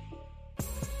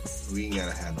 We ain't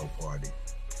gotta have no party.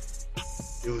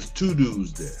 It was 2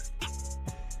 dudes there.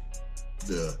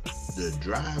 The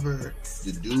driver,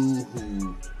 the dude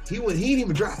who he didn't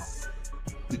even drive.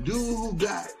 The dude who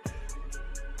got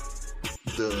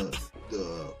the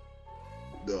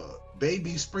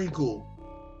baby sprinkle,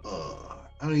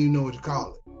 I don't even know what to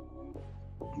call it.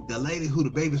 The lady who the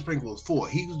baby sprinkle was for,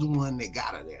 he was the one that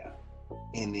got her there.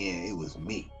 And then it was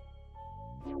me.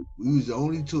 We was the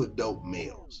only 2 adult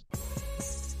males.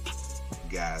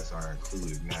 Guys are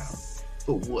included now.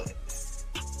 For what?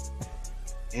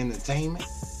 Entertainment?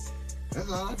 That's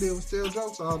all I did was tell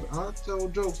jokes. I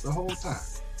told jokes the whole time.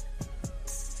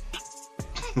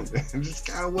 Just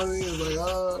kind of what it is. Like,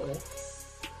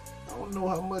 I don't know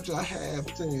how much I have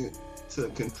to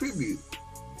contribute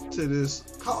to this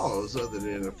cause other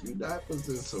than a few diapers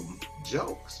and some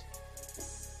jokes.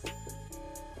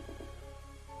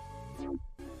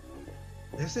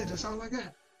 That's it. That's all I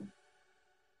got.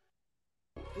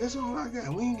 That's all I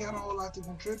got. We ain't got a whole lot to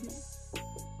contribute.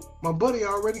 My buddy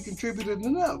already contributed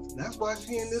enough. That's why she's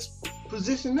in this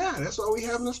position now. That's why we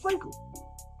having a sprinkle.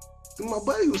 So my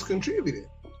buddy was contributing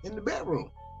in the bedroom.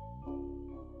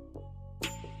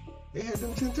 They had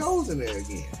them 10 toes in there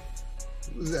again.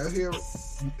 He was out here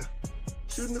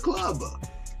shooting the club up.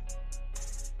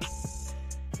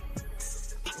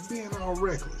 Being all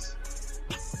reckless.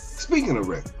 Speaking of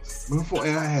reckless, and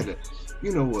I had to,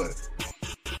 you know what?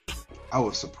 I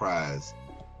was surprised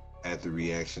at the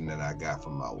reaction that I got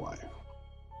from my wife.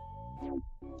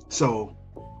 So,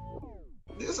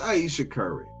 this Ayesha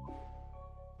Curry.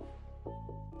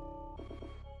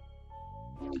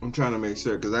 I'm trying to make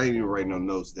sure, because I didn't even write no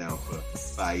notes down for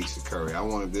Ayesha Curry. I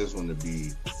wanted this one to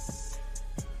be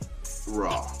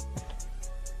raw.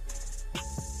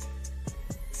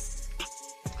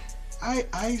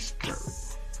 Ayesha Curry.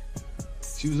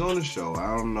 She was on the show.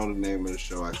 I don't know the name of the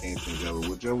show. I can't think of it.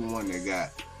 Whichever one that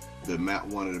got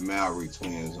one of the Maori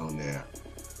twins on there.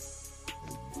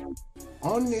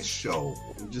 On this show,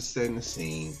 I'm just setting the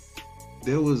scene,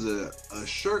 there was a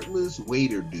shirtless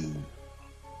waiter dude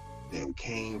that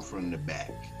came from the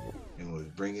back and was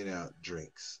bringing out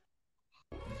drinks.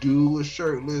 Dude was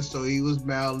shirtless, so he was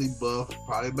mildly buff,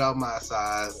 probably about my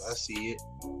size. I see it.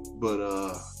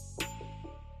 But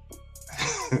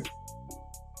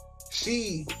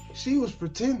she was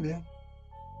pretending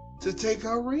to take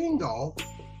her ring off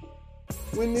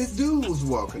when this dude was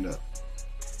walking up.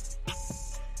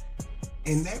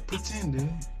 And that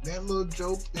pretending, that little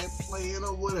joke, that playing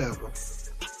or whatever,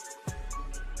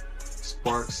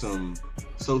 sparked some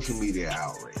social media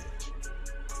outrage.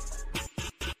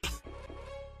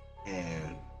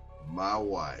 And my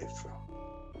wife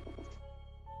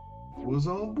was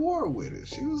on board with it.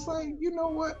 She was like, you know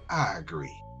what? I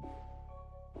agree.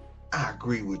 I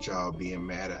agree with y'all being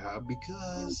mad at her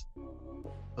because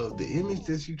of the image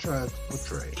that she tried to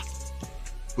portray.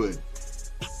 But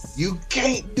you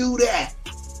can't do that.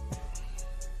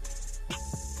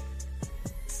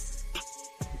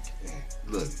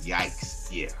 Look, yikes.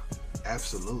 Yeah,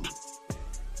 absolutely.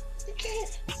 You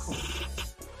can't. Come on.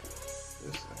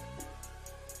 Listen.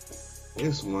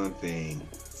 it's one thing.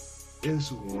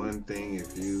 It's one thing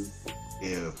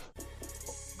if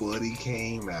Buddy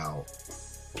came out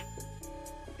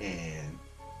and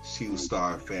she would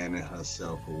start fanning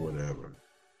herself or whatever.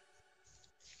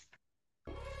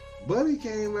 Buddy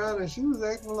came out and she was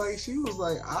acting like she was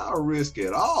like, I'll risk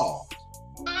it all.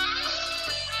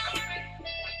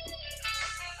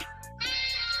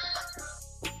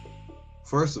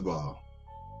 First of all,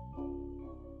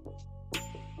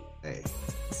 hey,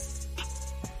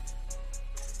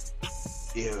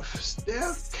 if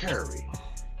Steph Curry,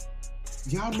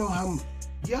 y'all know how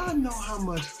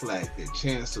much flack that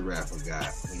Chance the Rapper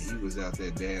got when he was out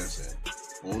there dancing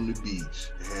on the beach.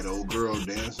 They had old girl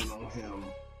dancing on him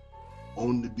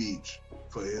on the beach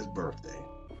for his birthday.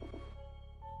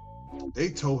 They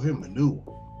told him a new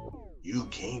one. You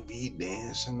can't be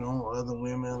dancing on other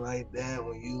women like that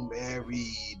when you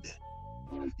married.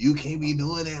 You can't be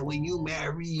doing that when you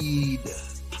married.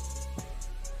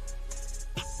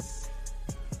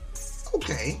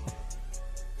 Okay.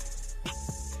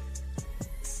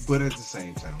 But at the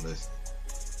same time, listen.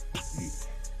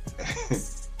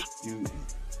 You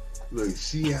look,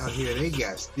 she out here, they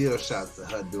got still shots of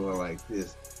her doing like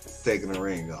this, taking the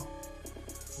ring off.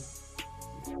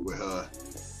 With her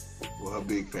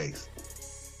big face.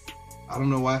 I don't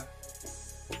know why.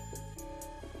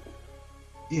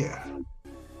 Yeah.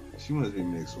 She must be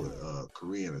mixed with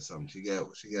Korean or something. She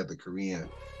got the Korean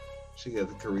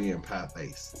pie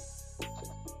face.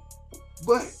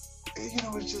 But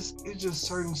it's just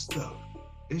certain stuff.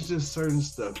 It's just certain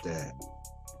stuff that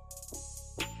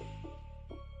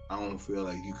I don't feel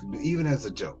like you can do, even as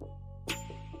a joke.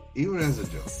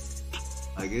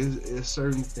 Like it's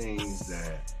certain things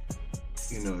that,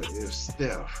 if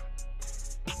Steph,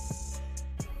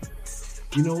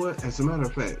 you know what? As a matter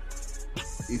of fact,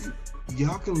 if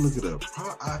y'all can look it up,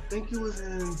 I think it was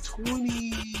in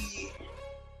 20.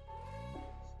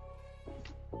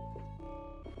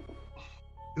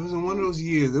 It was in one of those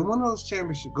years, in one of those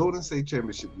Golden State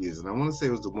championship years, and I want to say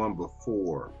it was the one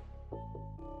before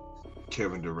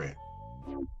Kevin Durant.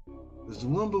 It was the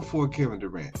one before Kevin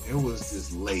Durant. It was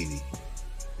this lady.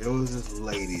 There was this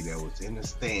lady that was in the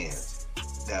stands.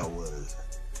 She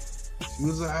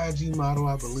was an IG model,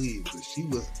 I believe, but she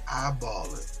was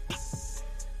eyeballing.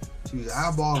 She was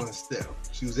eyeballing Steph.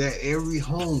 She was at every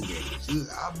home game. She was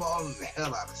eyeballing the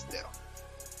hell out of Steph.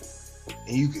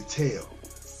 And you could tell,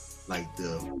 like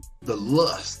the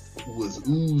lust was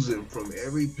oozing from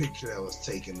every picture that was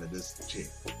taken of this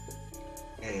chick.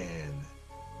 And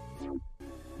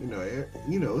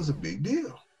it was a big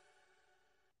deal.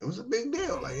 It was a big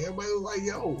deal. Like everybody was like,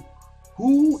 yo,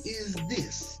 who is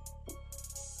this?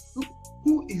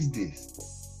 Who is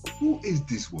this? Who is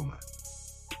this woman?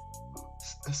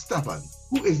 Stop on.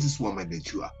 Who is this woman that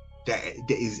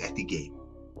is at the game?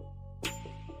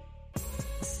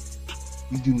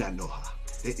 We do not know her.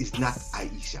 That is not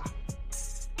Ayesha.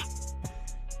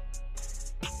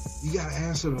 You gotta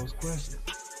answer those questions.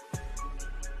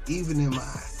 Even in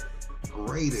my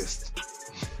greatest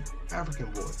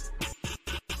African voice,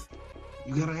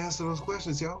 you gotta answer those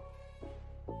questions, yo.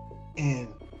 And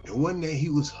one day he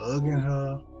was hugging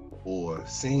her or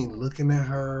looking at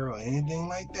her or anything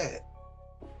like that.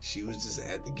 She was just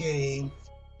at the game.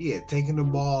 He had taken the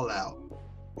ball out,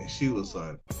 and she was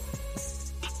like,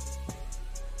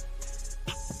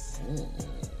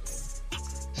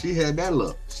 She had that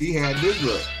look. She had this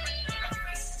look.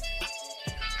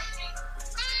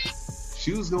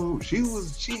 She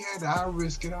had the I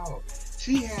risk it all.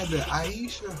 She had the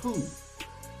Ayesha who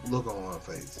look on her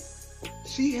face.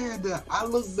 She had the I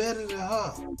look better than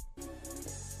her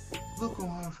look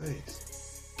on her face.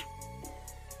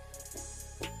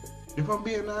 If I'm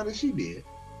being honest, she did.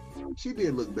 She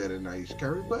did look better than Ayesha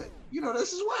Curry, but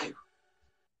that's his wife.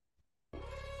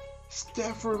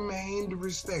 Steph remained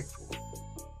respectful.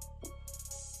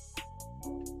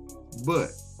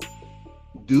 But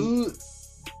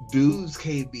dudes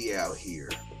can't be out here.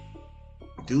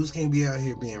 Dudes can't be out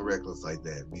here being reckless like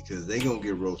that because they gonna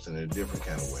get roasted in a different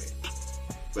kind of way.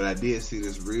 But I did see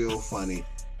this real funny.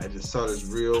 I just saw this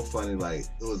real funny, like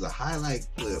it was a highlight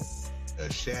clip of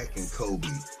Shaq and Kobe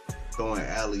throwing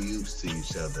alley-oops to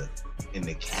each other, and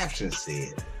the caption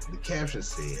said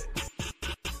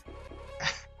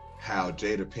how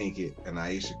Jada Pinkett and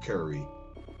Ayesha Curry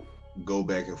go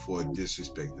back and forth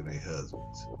disrespecting their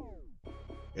husbands.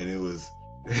 And it was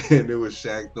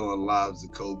Shaq throwing lobs to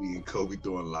Kobe and Kobe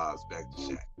throwing lobs back to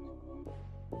Shaq.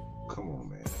 Come on,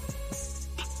 man.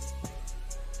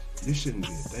 This shouldn't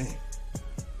be a thing.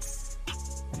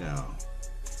 Now,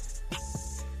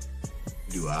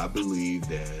 do I believe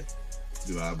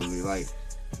like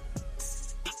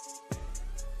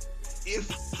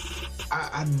if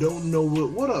I don't know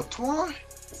what up, Twan?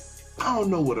 I don't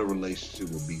know what a relationship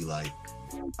would be like.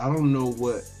 I don't know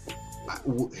what.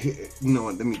 You know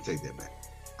what? Let me take that back.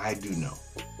 I do know.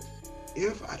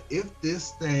 If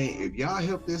y'all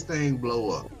help this thing blow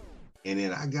up, and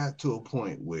then I got to a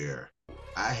point where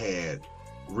I had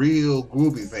real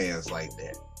groupie fans like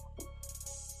that,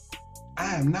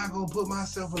 I am not gonna put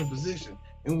myself in a position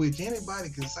in which anybody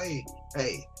can say,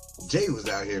 "Hey, Jay was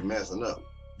out here messing up.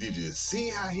 Did you see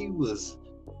how he was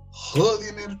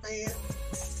hugging that fan?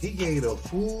 He gave a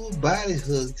full body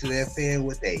hug to that fan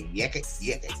with a yakka,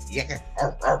 yakka, yakka,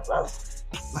 arf, arf, arf."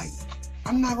 Like,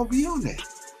 I'm not gonna be on that.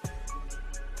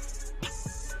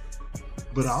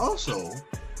 But I also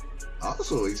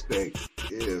expect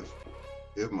if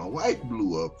my wife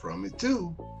blew up from it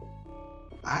too,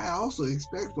 I also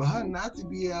expect for her not to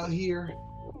be out here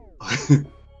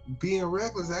being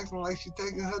reckless, acting like she's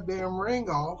taking her damn ring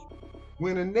off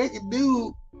when a naked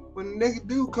dude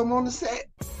come on the set.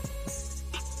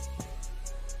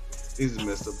 This is the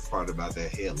messed up part about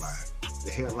that headline.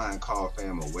 The headline called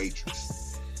fam a waitress.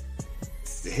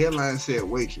 The headline said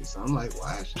waitress. I'm like,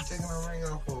 why is she taking her ring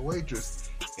off for a waitress?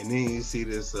 And then you see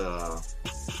this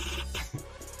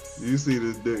you see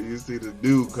the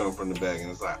dude come from the back, and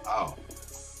it's like, oh,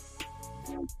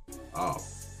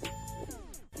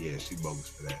 yeah, she bogus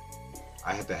for that.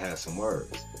 I have to have some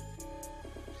words.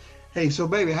 Hey, so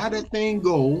baby, how'd that thing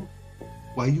go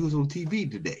while you was on TV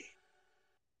today?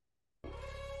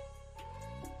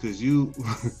 Cause you,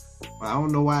 I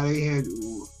don't know why they had.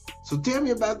 So tell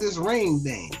me about this ring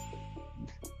thing.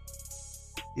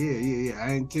 Yeah.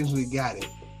 I intentionally got it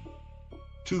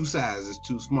 2 sizes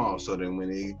too small, so that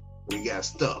when it got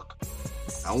stuck,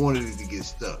 I wanted it to get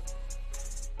stuck.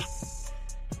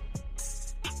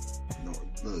 No,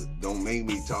 look, don't make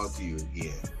me talk to you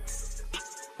again.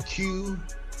 Cue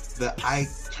the Ike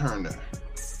Turner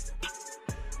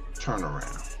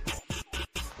turnaround.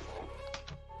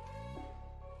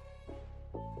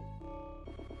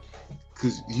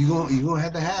 Cause you gonna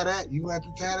have to have that. You have to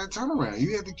have that turnaround.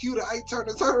 You have to cue the Ike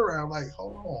Turner turnaround. Like,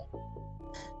 hold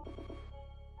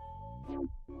on,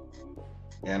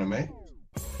 anime.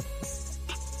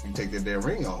 You take that damn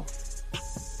ring off.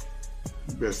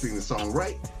 You better sing the song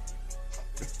right.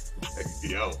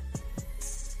 Yo,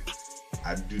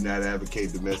 I do not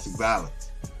advocate domestic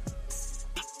violence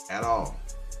at all.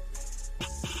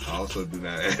 I also do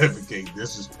not advocate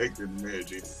disrespecting the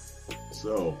marriage either.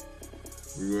 So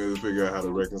we're going to figure out how to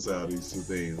reconcile these two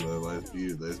things. Let's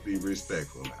be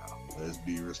respectful now. Let's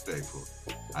be respectful.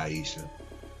 Ayesha,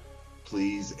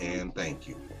 please and thank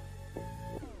you.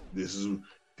 This is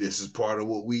part of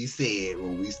what we said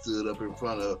when we stood up in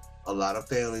front of a lot of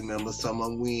family members, some of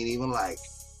them we ain't even like.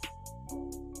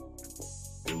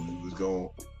 And we was going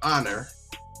to honor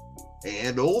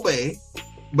and obey,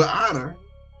 but honor,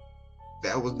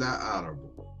 that was not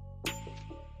honorable.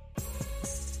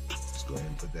 Let's go ahead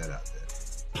and put that out there.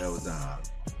 That was not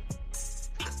honorable.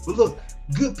 But look,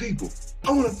 good people,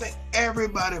 I want to thank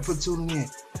everybody for tuning in.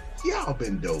 Y'all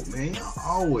been dope, man. Y'all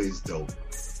always dope.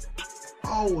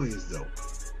 Always dope.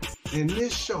 And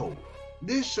this show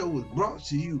was brought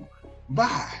to you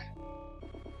by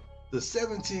the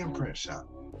 710 Print Shop.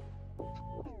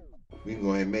 We can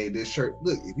go ahead and make this shirt.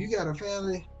 Look, if you got a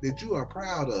family that you are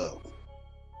proud of,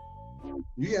 and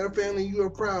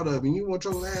you want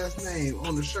your last name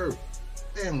on the shirt,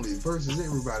 family versus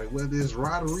everybody, whether it's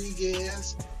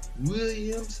Rodriguez,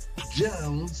 Williams,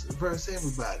 Jones versus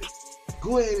everybody,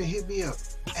 go ahead and hit me up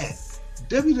at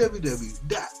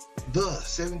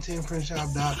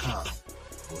www.the710printshop.com.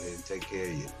 Go ahead and take care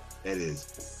of you. That is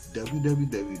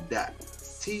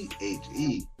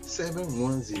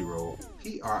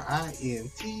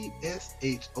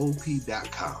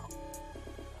www.the710printshop.com.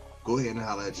 Go ahead and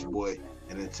holler at your boy.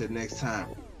 And until next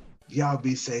time, y'all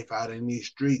be safe out in these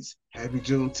streets. Happy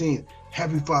Juneteenth.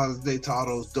 Happy Father's Day to all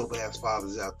those dope ass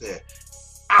fathers out there.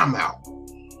 I'm out.